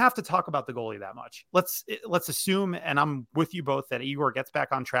 We don't have to talk about the goalie that much. Let's assume, and I'm with you both, that Igor gets back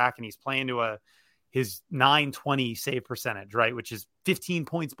on track and he's playing to his .920 save percentage, right? Which is 15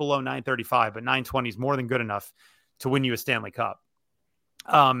 points below .935, but .920 is more than good enough to win you a Stanley Cup.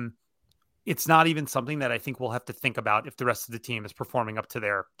 It's not even something that I think we'll have to think about if the rest of the team is performing up to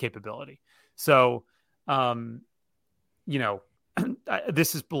their capability. So You know,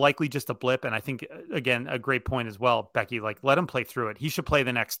 this is likely just a blip. And I think, again, a great point as well, Becky, like let him play through it. He should play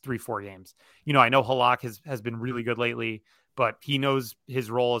the next 3-4 games. You know, I know Halak has been really good lately, but he knows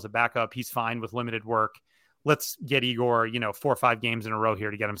his role as a backup. He's fine with limited work. Let's get Igor, 4 or 5 games in a row here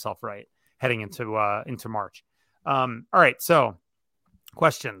to get himself right heading into March. All right. So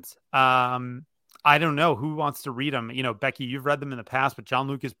questions. I don't know who wants to read them. Becky, you've read them in the past, but John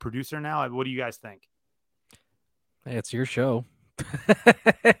Luke is producer now. What do you guys think? Hey, it's your show.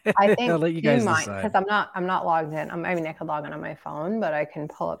 I think I'll let you guys decide. Because I'm not logged in. I mean, I could log in on my phone, but I can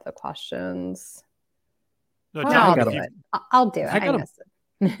pull up the questions. No, I'll do it. I'll do it. I missed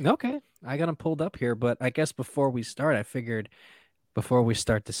it. Okay. I got them pulled up here, but I guess before we start, I figured before we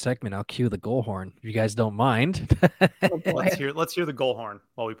start the segment, I'll cue the goal horn. If you guys don't mind. Oh, boy. Let's hear the goal horn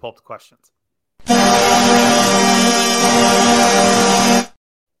while we pull up the questions.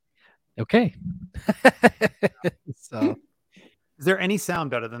 Okay. So, is there any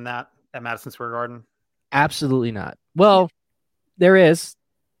sound better than that at Madison Square Garden? Absolutely not. Well, there is.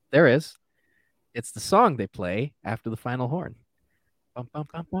 It's the song they play after the final horn. Yep.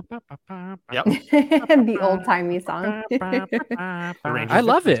 The old-timey song. I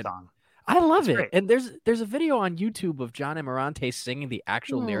love it. Song. I love it. Great. And there's a video on YouTube of John Amarante singing the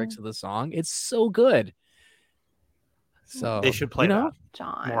actual lyrics of the song. It's so good. So they should play that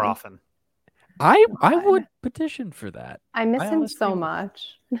John more often. I would petition for that. I miss him so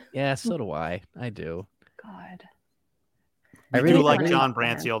much. Yeah, so do I. I do. God. I really like John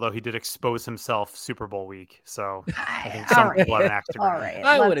Brancy, although he did expose himself Super Bowl week. So I think some people have an axe to grind. All right,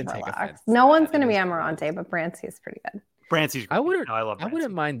 I wouldn't take offense. No one's going to be Amarante, but Brancy is pretty good. Brancy's great. I love Brancy. I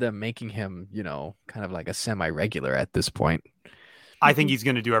wouldn't mind them making him, kind of like a semi-regular at this point. I think he's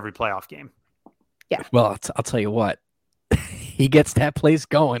going to do every playoff game. Yeah. Well, I'll tell you what. He gets that place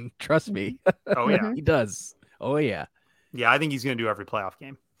going. Trust me. Oh, yeah. He does. Oh, yeah. Yeah, I think he's going to do every playoff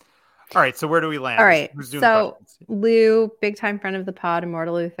game. All right, so where do we land? All right, Who's doing so Lou, big time friend of the pod,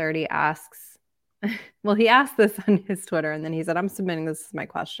 Immortal Lou 30 asks, well, he asked this on his Twitter, and then he said, I'm submitting this as my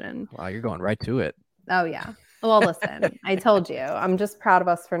question. Wow, you're going right to it. Oh, yeah. Well, listen, I told you. I'm just proud of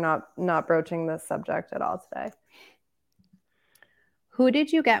us for not broaching this subject at all today. Who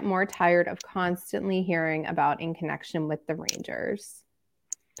did you get more tired of constantly hearing about in connection with the Rangers?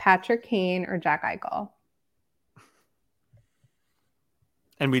 Patrick Kane or Jack Eichel?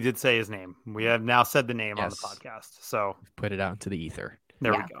 And we did say his name. We have now said the name on the podcast. So put it out into the ether.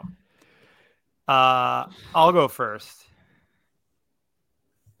 There we go. I'll go first.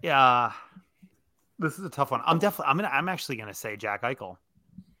 Yeah. This is a tough one. I'm actually going to say Jack Eichel,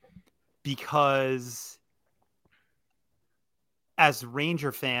 because as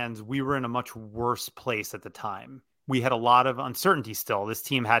Ranger fans, we were in a much worse place at the time. We had a lot of uncertainty still. This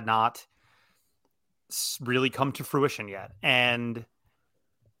team had not really come to fruition yet. And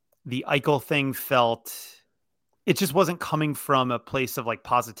the Eichel thing it just wasn't coming from a place of like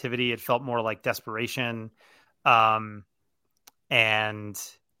positivity. It felt more like desperation. And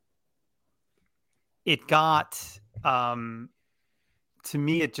it got, to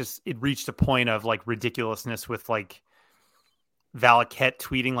me, it reached a point of like ridiculousness with like Valaket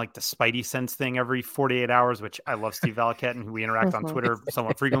tweeting like the Spidey sense thing every 48 hours, which I love Steve Valaket and we interact on Twitter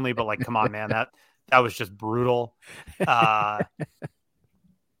somewhat frequently, but like, come on, man, that was just brutal.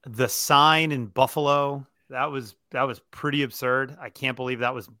 The sign in Buffalo, that was pretty absurd. I can't believe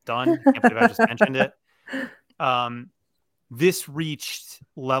that was done. I can't believe I just mentioned it. This reached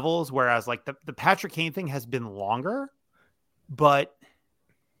levels, whereas like the Patrick Kane thing has been longer, but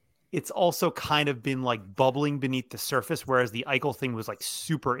it's also kind of been like bubbling beneath the surface, whereas the Eichel thing was like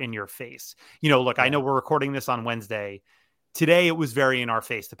super in your face. Look, I know we're recording this on Wednesday. Today it was very in our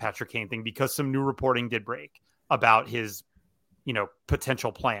face, the Patrick Kane thing, because some new reporting did break about his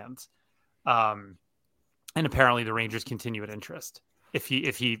potential plans. And apparently the Rangers continue at interest if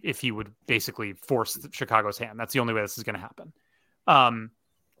he would basically force Chicago's hand. That's the only way this is going to happen.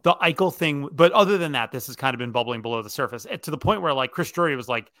 The Eichel thing, but other than that, this has kind of been bubbling below the surface to the point where like Chris Drury was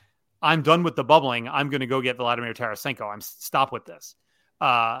like, I'm done with the bubbling. I'm going to go get Vladimir Tarasenko. Stop with this.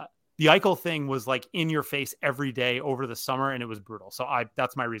 The Eichel thing was like in your face every day over the summer, and it was brutal. So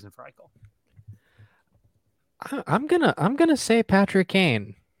that's my reason for Eichel. I'm gonna say Patrick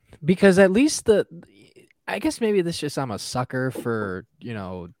Kane, because at least I guess maybe I'm a sucker for, I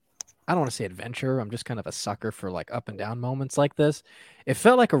don't want to say adventure. I'm just kind of a sucker for like up and down moments like this. It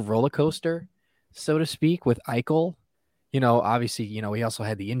felt like a roller coaster, so to speak, with Eichel. Obviously, he also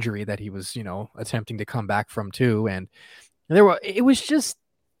had the injury that he was, attempting to come back from too. And it was just,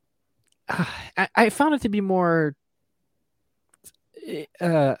 I found it to be more, I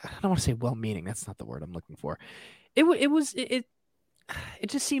don't want to say well-meaning. That's not the word I'm looking for. It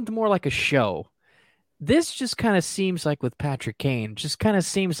just seemed more like a show. This just kind of seems like with Patrick Kane, just kind of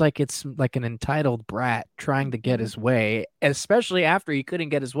seems like it's like an entitled brat trying to get his way, especially after he couldn't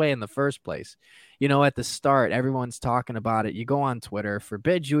get his way in the first place. At the start, everyone's talking about it. You go on Twitter,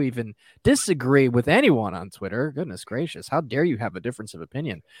 forbid you even disagree with anyone on Twitter. Goodness gracious, how dare you have a difference of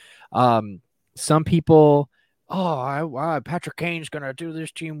opinion? Some people, Patrick Kane's going to do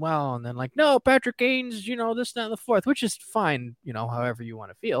this team well. And then like, no, Patrick Kane's, this, that, and the fourth, which is fine, however you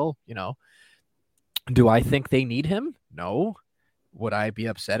want to feel, Do I think they need him? No. Would I be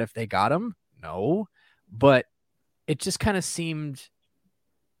upset if they got him? No. But it just kind of seemed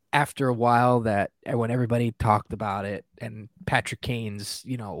after a while that when everybody talked about it and Patrick Kane's,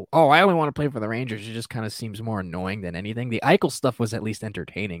 I only want to play for the Rangers, it just kind of seems more annoying than anything. The Eichel stuff was at least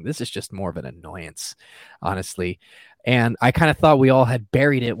entertaining. This is just more of an annoyance, honestly. And I kind of thought we all had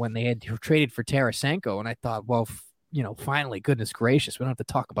buried it when they had traded for Tarasenko. And I thought, well, finally, goodness gracious, we don't have to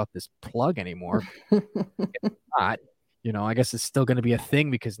talk about this plug anymore. If not, I guess it's still going to be a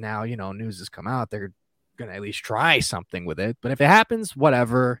thing because now, news has come out. They're going to at least try something with it. But if it happens,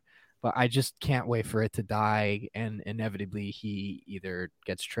 whatever. But I just can't wait for it to die. And inevitably, he either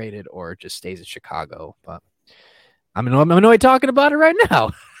gets traded or just stays in Chicago. But I'm annoyed talking about it right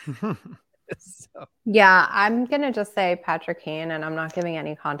now. So. Yeah, I'm going to just say Patrick Kane, and I'm not giving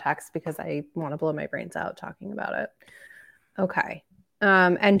any context because I want to blow my brains out talking about it. Okay.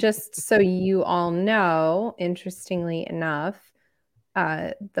 And just so you all know, interestingly enough,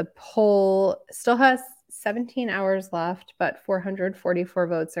 the poll still has 17 hours left, but 444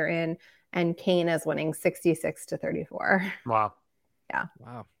 votes are in, and Kane is winning 66-34. Wow. Yeah.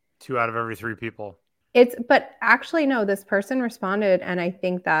 Wow. 2 out of every 3 people. But actually, no, this person responded, and I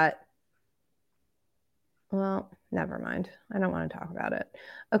think that, well, never mind. I don't want to talk about it.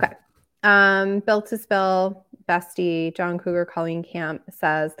 Okay. Built to Spill, Bestie, John Cougar, Colleen Camp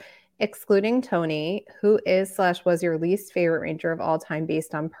says, excluding Tony, who is/was your least favorite Ranger of all time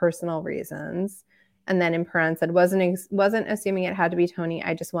based on personal reasons? And then in parentheses said, wasn't assuming it had to be Tony.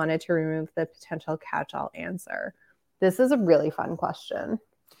 I just wanted to remove the potential catch-all answer. This is a really fun question.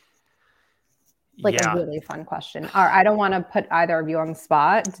 A really fun question. I don't want to put either of you on the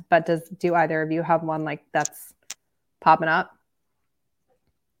spot, but do either of you have one like that's popping up?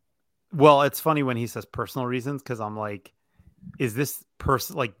 Well, it's funny when he says personal reasons, because I'm like, is this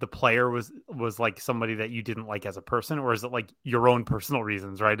person like the player was like somebody that you didn't like as a person, or is it like your own personal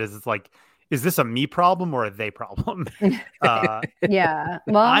reasons, right? Is this a me problem or a they problem? Yeah.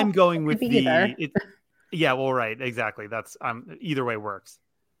 Well, I'm going with yeah, well, right. Exactly. That's either way works.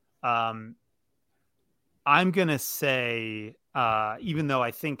 I'm going to say, even though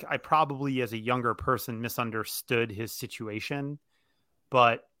I think I probably as a younger person misunderstood his situation,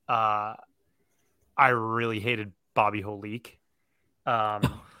 but I really hated Bobby Holik.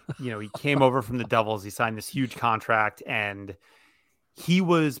 He came over from the Devils. He signed this huge contract, and he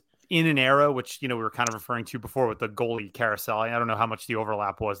was in an era, which, we were kind of referring to before with the goalie carousel. I don't know how much the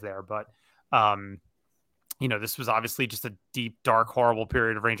overlap was there, but this was obviously just a deep, dark, horrible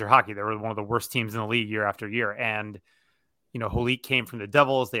period of Ranger hockey. They were one of the worst teams in the league year after year. And, Holik came from the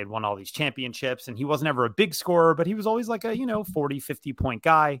Devils. They had won all these championships, and he wasn't ever a big scorer, but he was always like a, 40, 50 point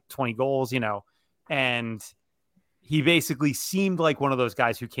guy, 20 goals, and he basically seemed like one of those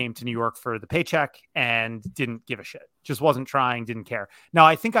guys who came to New York for the paycheck and didn't give a shit, just wasn't trying, didn't care. Now,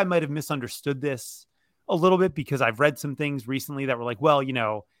 I think I might've misunderstood this a little bit because I've read some things recently that were like, well,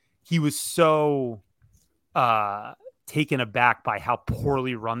 he was so, taken aback by how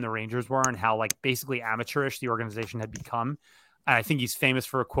poorly run the Rangers were and how basically amateurish the organization had become. And I think he's famous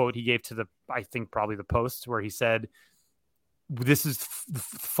for a quote he gave to probably the Post, where he said, this is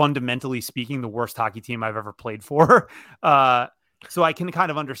fundamentally speaking the worst hockey team I've ever played for. So I can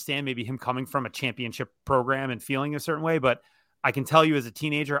kind of understand maybe him coming from a championship program and feeling a certain way, but I can tell you as a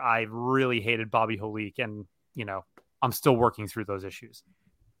teenager, I really hated Bobby Holik, and I'm still working through those issues.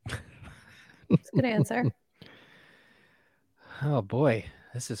 That's a good answer. Oh boy,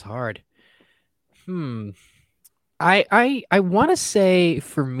 this is hard. I want to say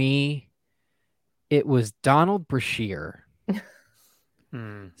for me, it was Donald Brashear.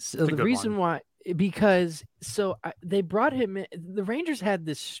 So the reason why, because they brought him in, the Rangers had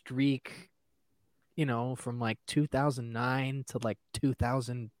this streak, from 2009 to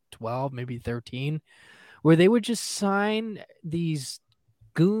 2012, maybe 13, where they would just sign these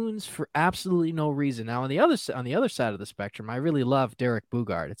goons for absolutely no reason. Now on the other side of the spectrum, I really love Derek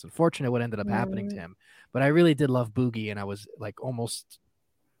Boogaard. It's unfortunate what ended up happening to him, but I really did love Boogie, and I was almost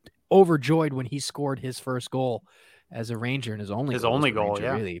overjoyed when he scored his first goal as a Ranger, and his only His goal only as a goal, Ranger,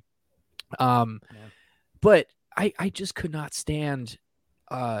 yeah. really. Yeah. But I just could not stand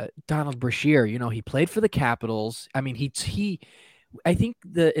Donald Brashear. You know, he played for the Capitals. I mean, I think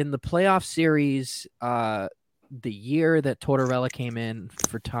in the playoff series, the year that Tortorella came in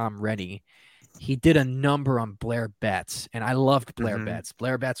for Tom Rennie, he did a number on Blair Betts, and I loved Blair Betts.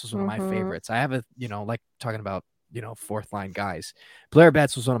 Blair Betts was one of my favorites. I have like talking about, fourth line guys. Blair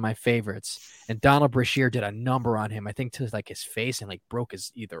Betts was one of my favorites, and Donald Brashear did a number on him, I think to like his face, and like broke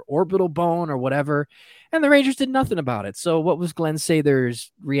his either orbital bone or whatever, and the Rangers did nothing about it. So what was Glenn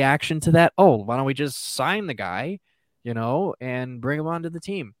Sather's reaction to that? Oh, why don't we just sign the guy, and bring him onto the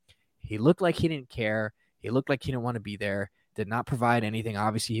team? He looked like he didn't care. He looked like he didn't want to be there. Did not provide anything.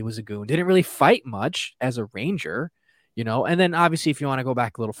 Obviously, he was a goon. Didn't really fight much as a Ranger, And then obviously, if you want to go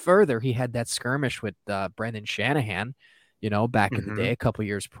back a little further, he had that skirmish with Brendan Shanahan, back in the day, a couple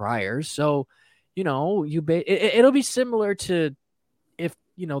years prior. So, it'll be similar to if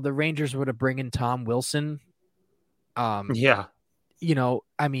the Rangers were to bring in Tom Wilson. Yeah.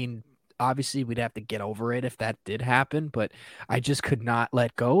 I mean, obviously, we'd have to get over it if that did happen, but I just could not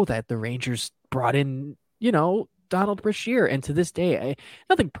let go that the Rangers brought in, Donald Brashear. And to this day,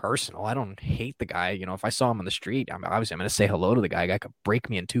 nothing personal. I don't hate the guy. If I saw him on the street, I'm going to say hello to the guy. The guy could break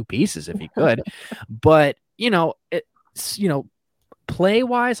me in two pieces if he could. But, play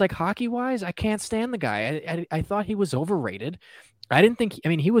wise, like hockey wise, I can't stand the guy. I thought he was overrated. I didn't think,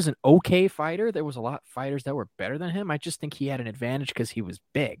 he was an okay fighter. There was a lot of fighters that were better than him. I just think he had an advantage because he was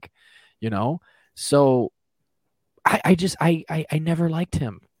big, So I never liked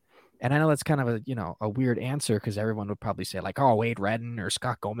him. And I know that's kind of a weird answer because everyone would probably say like, oh, Wade Redden or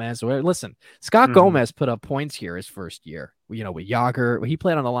Scott Gomez. Listen, Scott Gomez put up points here his first year, with Yager. He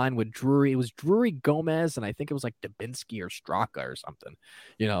played on the line with Drury. It was Drury, Gomez, and I think it was like Dubinsky or Straka or something,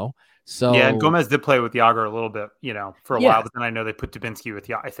 So yeah, and Gomez did play with Yager a little bit, for a while, but then I know they put Dubinsky with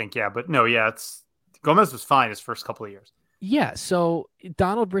Yager, I think, yeah. But no, yeah, Gomez was fine his first couple of years. Yeah, so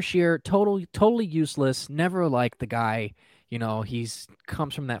Donald Brashear, totally useless. Never liked the guy. He's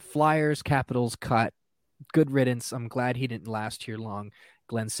comes from that Flyers Capitals cut. Good riddance. I'm glad he didn't last here long.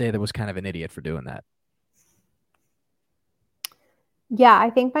 Glenn Sather was kind of an idiot for doing that. Yeah, I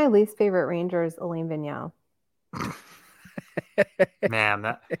think my least favorite Ranger is Alain Vigneault. Man,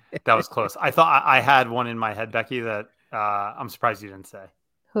 that was close. I thought I had one in my head, Becky, that I'm surprised you didn't say.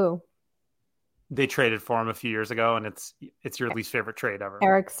 Who? They traded for him a few years ago, and it's your least favorite trade ever.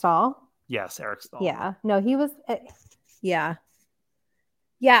 Eric Stahl? Yes, Eric Stahl. Yeah. No, he was... Yeah.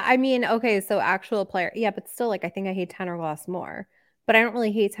 Yeah, okay, so actual player. Yeah, but still, I think I hate Tanner Glass more. But I don't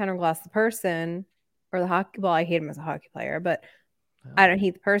really hate Tanner Glass the person or the hockey. Well, I hate him as a hockey player, but I don't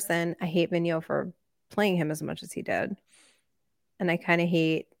hate the person. I hate Vigneault for playing him as much as he did. And I kind of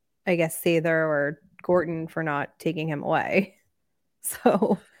hate, I guess, Sather or Gorton for not taking him away.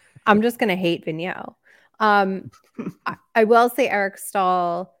 So I'm just going to hate Vigneault. I will say Eric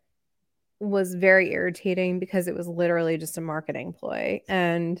Stahl was very irritating because it was literally just a marketing ploy.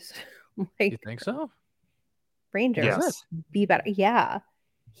 And you think so? Rangers be better. Yeah.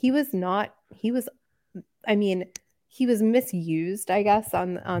 He was misused, I guess,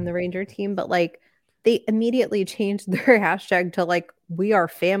 on the Ranger team, but they immediately changed their hashtag to we are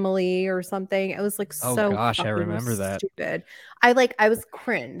family or something. It was oh gosh, I remember that. Stupid. I was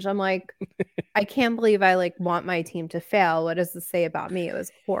cringe. I'm like, I can't believe I want my team to fail. What does this say about me? It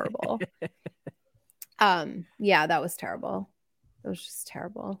was horrible. Yeah, that was terrible. It was just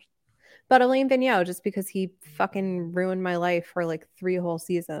terrible. But Alain Vigneault, just because he fucking ruined my life for 3 whole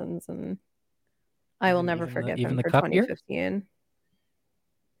seasons, and I will never forget him for 2015.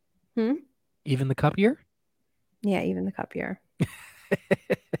 Even the cup year? Yeah, even the cup year.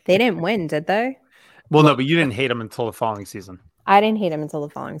 They didn't win, did they? Well, no, but you didn't hate him until the following season. I didn't hate him until the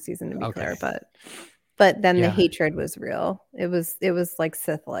following season, to be clear, but then the hatred was real. It was like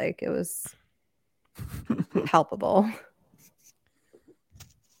Sith-like. It was palpable.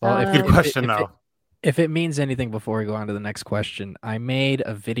 Well, good question, though. If it means anything before we go on to the next question, I made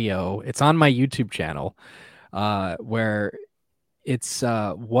a video. It's on my YouTube channel where it's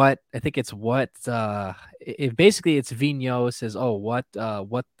basically it's Vigneault says, oh, what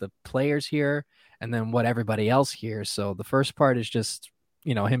the players hear, and then what everybody else hears. So the first part is just,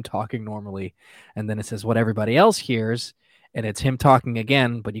 him talking normally, and then it says what everybody else hears, and it's him talking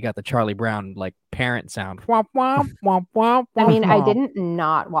again, but you got the Charlie Brown parent sound. Womp, womp, womp, womp, womp. I didn't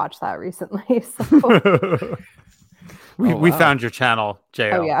not watch that recently. So. We found your channel,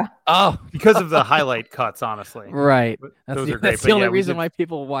 JL. Oh, yeah. Oh, because of the highlight cuts, honestly. Right. Those are great. That's the only reason why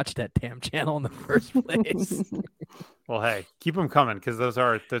people watch that damn channel in the first place. Well, hey, keep them coming because that's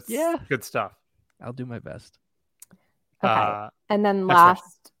good stuff. I'll do my best. Okay. And then right.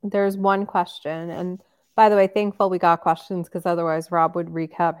 there's one question. And by the way, thankful we got questions because otherwise Rob would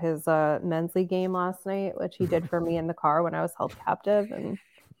recap his men's league game last night, which he did for me in the car when I was held captive, and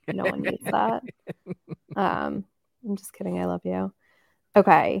no one needs that. I'm just kidding. I love you.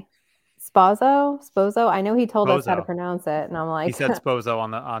 Okay. Spozo. I know he told us how to pronounce it, and I'm like, he said Spozo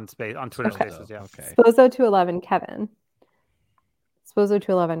on Twitter Spaces. Yeah. Okay. Spozo 211 Kevin. Spozo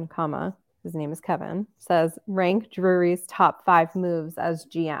 211, comma. His name is Kevin. Says rank Drury's top 5 moves as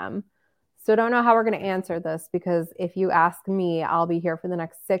GM. So don't know how we're going to answer this because if you ask me, I'll be here for the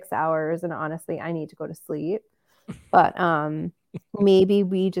next 6 hours, and honestly, I need to go to sleep. But maybe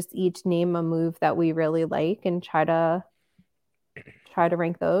we just each name a move that we really like and try to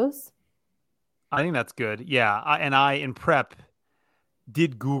rank those. I think that's good. Yeah. I in prep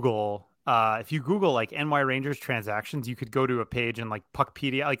did Google, if you Google like NY Rangers transactions, you could go to a page and like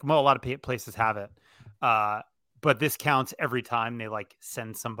Puckpedia, like a lot of places have it. But this counts every time they like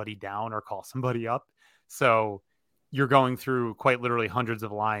send somebody down or call somebody up. So you're going through quite literally hundreds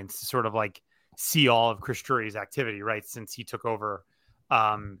of lines to sort of like see all of Chris Drury's activity, right? Since he took over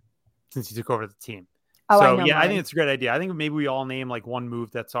the team. Oh, so I know yeah, mine. I think it's a great idea. I think maybe we all name like one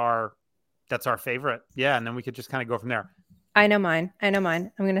move that's our favorite. Yeah. And then we could just kind of go from there. I know mine. I'm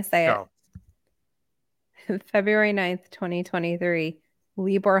going to say it. February 9th, 2023.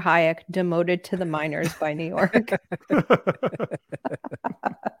 Libor Hayek demoted to the minors by New York.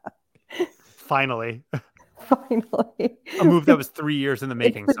 Finally. A move that was 3 years in the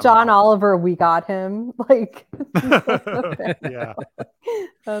making. It's the John Oliver, we got him. Like, yeah.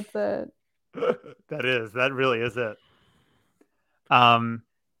 That's it. That really is it. Do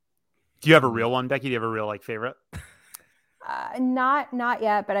you have a real one, Becky? Do you have a real like favorite? Not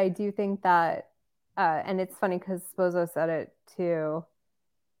yet, but I do think that, and it's funny because Spozo said it too,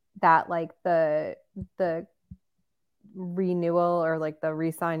 that like the renewal or like the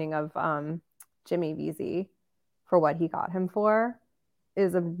re-signing of Jimmy Vesey for what he got him for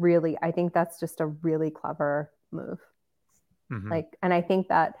is I think that's just a really clever move. Mm-hmm. Like, and I think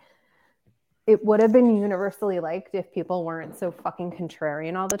that it would have been universally liked if people weren't so fucking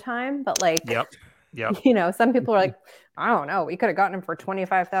contrarian all the time. But like, yep. You know, some people are like, I don't know, we could have gotten him for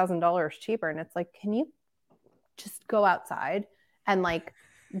 $25,000 cheaper. And it's like, can you just go outside and like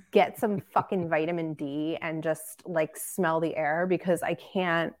get some fucking vitamin D and just like smell the air? Because I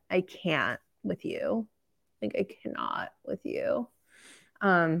can't with you. Like, I cannot with you.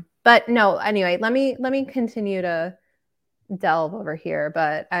 But no, anyway, let me continue to delve over here,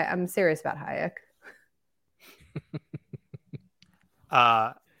 but I'm serious about Hayek.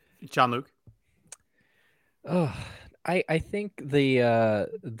 Jean-Luc. Oh, I think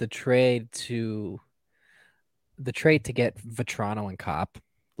the trade to get Vetrano and Kopp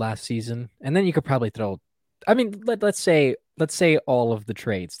last season, and then you could probably throw. I mean, let's say all of the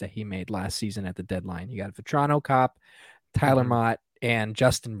trades that he made last season at the deadline. You got Vetrano, Kopp, Tyler Mott, and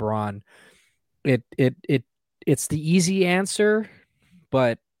Justin Braun. It's the easy answer,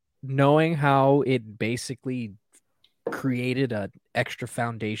 but knowing how it basically created an extra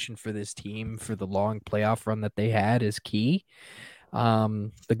foundation for this team for the long playoff run that they had is key.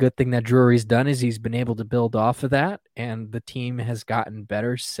 The good thing that Drury's done is he's been able to build off of that, and the team has gotten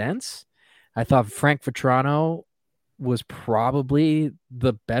better since. I thought Frank Vetrano was probably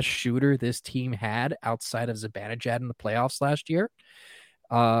the best shooter this team had outside of Zibanejad in the playoffs last year.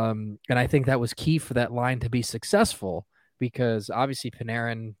 And I think that was key for that line to be successful because obviously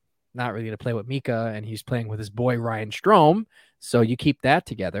Panarin not really going to play with Mika, and he's playing with his boy Ryan Strome. So you keep that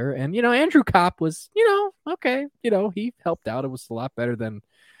together. And, Andrew Kopp was, okay. He helped out. It was a lot better than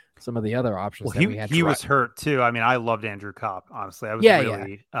some of the other options that we had. He was hurt too. I mean, I loved Andrew Kopp, honestly. I was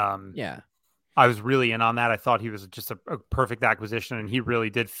I was really in on that. I thought he was just a perfect acquisition, and he really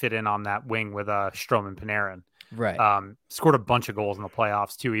did fit in on that wing with Strome and Panarin. Right. Scored a bunch of goals in the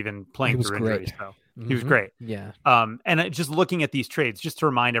playoffs too, even playing through injuries. So he was great. Yeah. And just looking at these trades, just to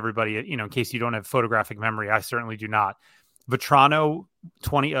remind everybody, in case you don't have photographic memory, I certainly do not. Vetrano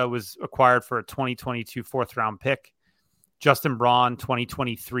was acquired for a 2022 4th round pick. Justin Braun,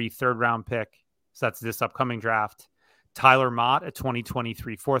 2023 3rd round pick. So that's this upcoming draft. Tyler Mott, a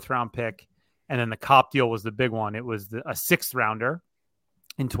 2023 4th round pick. And then the Kopp deal was the big one. It was a 6th rounder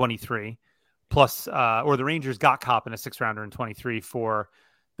in 23. Plus, or the Rangers got Kopp in a 6th rounder in 23 for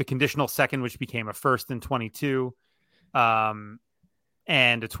the conditional second, which became a 1st in 22, and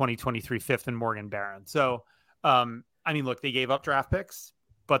a 2023 5th in Morgan Barron. So, I mean, look, they gave up draft picks,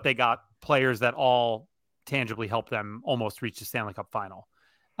 but they got players that all tangibly helped them almost reach the Stanley Cup final.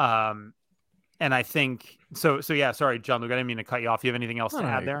 And I think so. Yeah, sorry, Jean-Luc, I didn't mean to cut you off. You have anything else to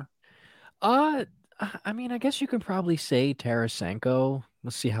add there? I I mean, I guess you can probably say Tarasenko.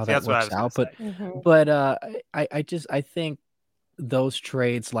 We'll see how that That's what I works was gonna out. say. I think those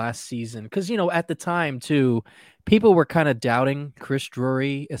trades last season, because at the time too, people were kind of doubting Chris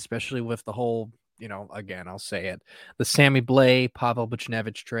Drury, especially with the whole, again, I'll say it, the Sammy Blais, Pavel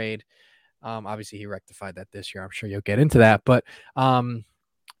Buchnevich trade. Obviously he rectified that this year. I'm sure you'll get into that, but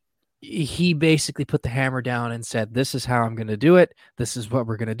he basically put the hammer down and said, this is how I'm going to do it. This is what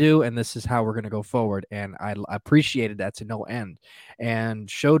we're going to do. And this is how we're going to go forward. And I appreciated that to no end, and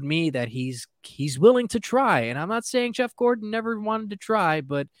showed me that he's willing to try. And I'm not saying Jeff Gordon never wanted to try,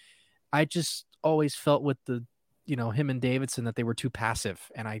 but I just always felt with him and Davidson that they were too passive.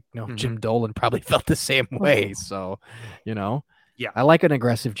 And I know Jim Dolan probably felt the same way. So, yeah, I like an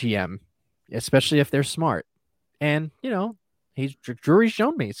aggressive GM, especially if they're smart. And, Drury's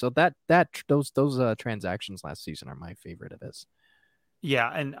shown me. So those transactions last season are my favorite of his.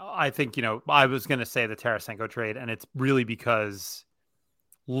 Yeah, and I think, I was going to say the Tarasenko trade, and it's really because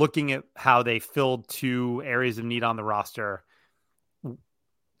looking at how they filled two areas of need on the roster,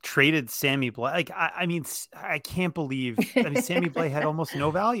 traded Sammy Blais. Like, I mean, I can't believe, Sammy Blais had almost no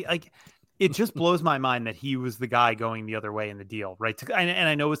value. Like, it just blows my mind that he was the guy going the other way in the deal, right? And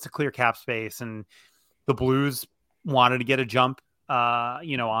I know it's to clear cap space, and the Blues wanted to get a jump,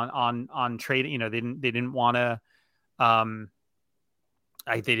 on trade. They didn't want to,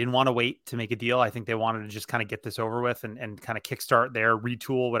 they didn't want to wait to make a deal. I think they wanted to just kind of get this over with and kind of kickstart their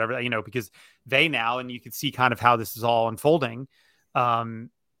retool, whatever, because they now, and you can see kind of how this is all unfolding. They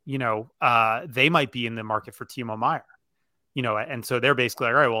might be in the market for Timo Meier, and so they're basically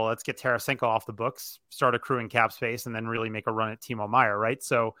like, all right, well, let's get Tarasenko off the books, start accruing cap space, and then really make a run at Timo Meier. Right.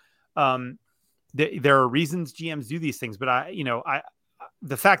 So, there are reasons GMs do these things, but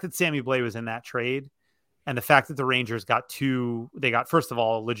the fact that Sammy Blais was in that trade, and the fact that the Rangers got first of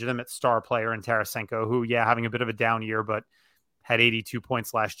all, a legitimate star player in Tarasenko, who, having a bit of a down year, but had 82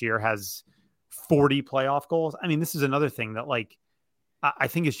 points last year, has 40 playoff goals. I mean, this is another thing that, like, I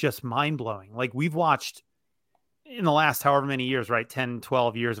think is just mind blowing. Like, we've watched in the last however many years, right? 10,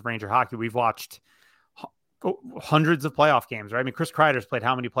 12 years of Ranger hockey. We've watched hundreds of playoff games, right? I mean, Chris Kreider's played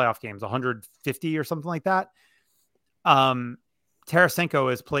how many playoff games? 150 or something like that.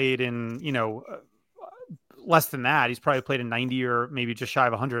 Tarasenko has played in, less than that. He's probably played in 90 or maybe just shy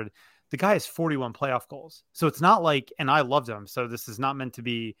of 100. The guy has 41 playoff goals. So it's not like, and I loved him, so this is not meant to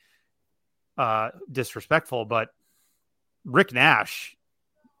be disrespectful, but Rick Nash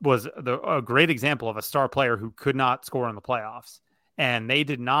was a great example of a star player who could not score in the playoffs. And they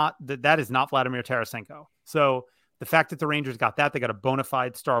did not, that is not Vladimir Tarasenko. So the fact that the Rangers got that, they got a bona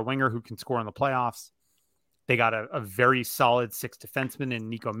fide star winger who can score in the playoffs. They got a very solid sixth defenseman in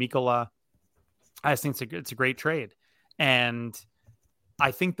Nico Mikkola. I just think it's a great trade. And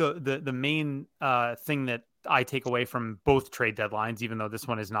I think the main thing that I take away from both trade deadlines, even though this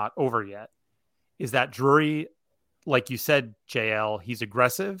one is not over yet, is that Drury, like you said, JL, he's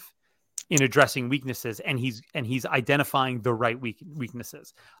aggressive in addressing weaknesses, and he's identifying the right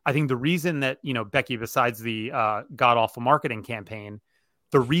weaknesses. I think the reason that, Becky, besides the god-awful marketing campaign,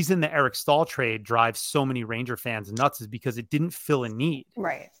 the reason the Eric Staal trade drives so many Ranger fans nuts is because it didn't fill a need.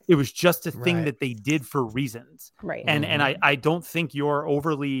 Right. It was just a thing that they did for reasons. Right. And I don't think you're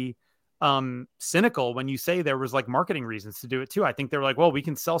overly cynical when you say there was like marketing reasons to do it too. I think they were like, well, we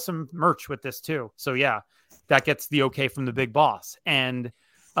can sell some merch with this too. So that gets the okay from the big boss. And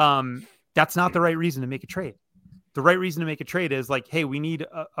that's not the right reason to make a trade. The right reason to make a trade is like, hey, we need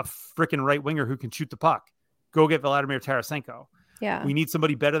a freaking right winger who can shoot the puck. Go get Vladimir Tarasenko. Yeah. We need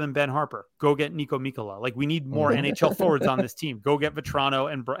somebody better than Ben Harper. Go get Nico Mikkola. Like, we need more NHL forwards on this team. Go get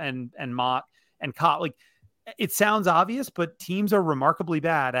Vetrano and Mott and Cott. Like, it sounds obvious, but teams are remarkably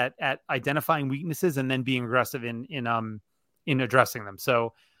bad at identifying weaknesses and then being aggressive in addressing them.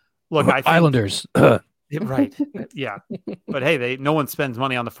 So, look, I think Islanders. Right. Yeah. But hey, no one spends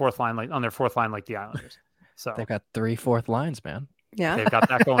money on their fourth line like the Islanders. So they've got 3 fourth lines, man. Yeah. They've got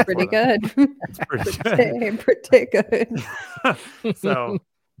that going. Pretty good. It's pretty good. So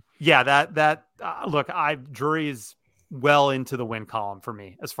look, Drury is well into the win column for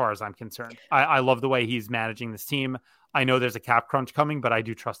me, as far as I'm concerned. I love the way he's managing this team. I know there's a cap crunch coming, but I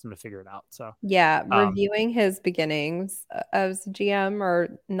do trust him to figure it out. So yeah, reviewing his beginnings as GM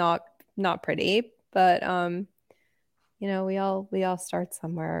are not pretty. But we all start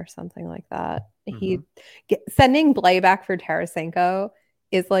somewhere or something like that. Mm-hmm. Sending Blais back for Tarasenko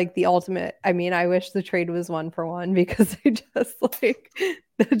is like the ultimate. I mean, I wish the trade was 1-for-1 because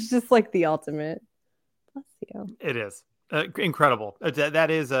that's just like the ultimate. Bless you. It is incredible.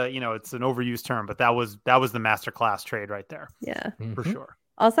 That is it's an overused term, but that was the masterclass trade right there. Yeah, for sure.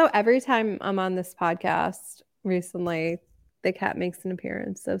 Also, every time I'm on this podcast recently, the cat makes an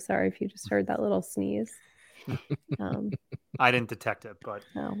appearance. So sorry if you just heard that little sneeze. I didn't detect it, but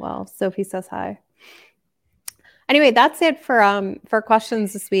oh well. Sophie says hi. Anyway, that's it for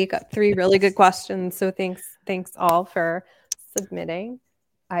questions this week. 3 really good questions. So thanks all for submitting.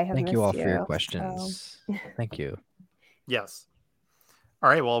 I have Thank you all missed for your questions. so. Thank you. Yes. All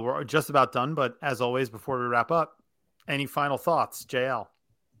right. Well, we're just about done, but as always, before we wrap up, any final thoughts, JL?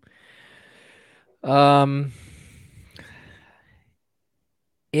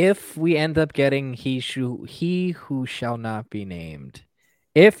 If we end up getting he who shall not be named,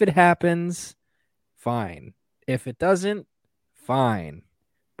 if it happens, fine. If it doesn't, fine.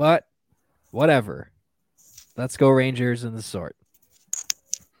 But whatever. Let's go Rangers in the sort.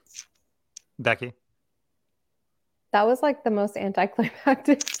 Becky? That was like the most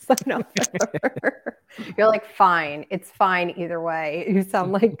anticlimactic sign off ever. You're like, fine. It's fine either way. You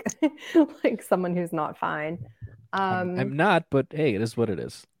sound like like someone who's not fine. I'm not, but hey, it is what it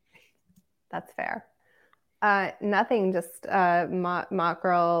is. That's fair. Nothing, just mock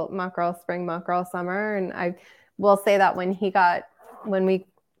girl spring, mock girl summer. And I will say that when we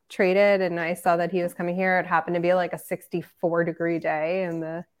traded and I saw that he was coming here, it happened to be like a 64-degree day in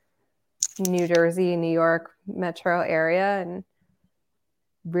the New Jersey, New York metro area, and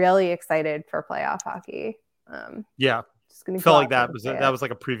really excited for playoff hockey. Yeah. Just gonna felt like that was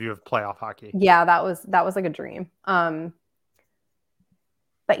like a preview of playoff hockey. Yeah, that was like a dream. But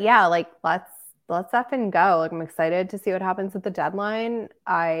yeah, like let's up and go. Like I'm excited to see what happens at the deadline.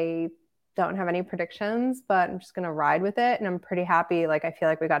 I don't have any predictions, but I'm just gonna ride with it, and I'm pretty happy. Like I feel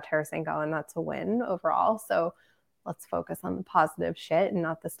like we got Tarasenko, and that's a win overall. So let's focus on the positive shit and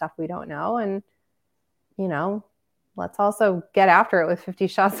not the stuff we don't know. And let's also get after it with 50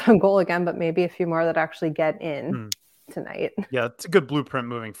 shots on goal again, but maybe a few more that actually get in tonight. Yeah, it's a good blueprint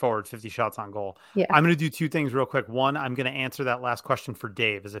moving forward, 50 shots on goal. Yeah. I'm going to do 2 things real quick. One, I'm going to answer that last question for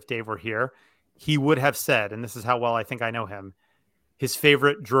Dave, as if Dave were here. He would have said, and this is how well I think I know him, his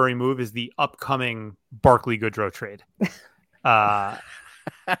favorite Drury move is the upcoming Barclay Goodrow trade.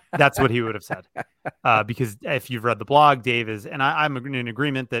 That's what he would have said. Because if you've read the blog, Dave is, and I'm in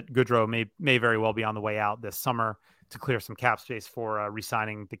agreement that Goodrow may very well be on the way out this summer to clear some cap space for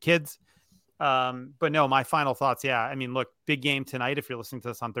re-signing the kids. But no, my final thoughts. Yeah. I mean, look, big game tonight. If you're listening to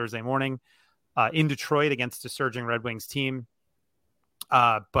this on Thursday morning, in Detroit against a surging Red Wings team.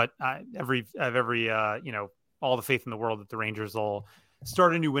 But I have every all the faith in the world that the Rangers will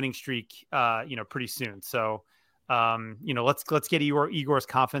start a new winning streak, pretty soon. So, let's get Igor's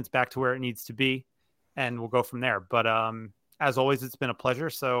confidence back to where it needs to be, and we'll go from there. But as always, it's been a pleasure.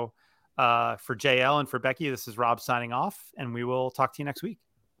 So for JL and for Becky, this is Rob signing off, and we will talk to you next week.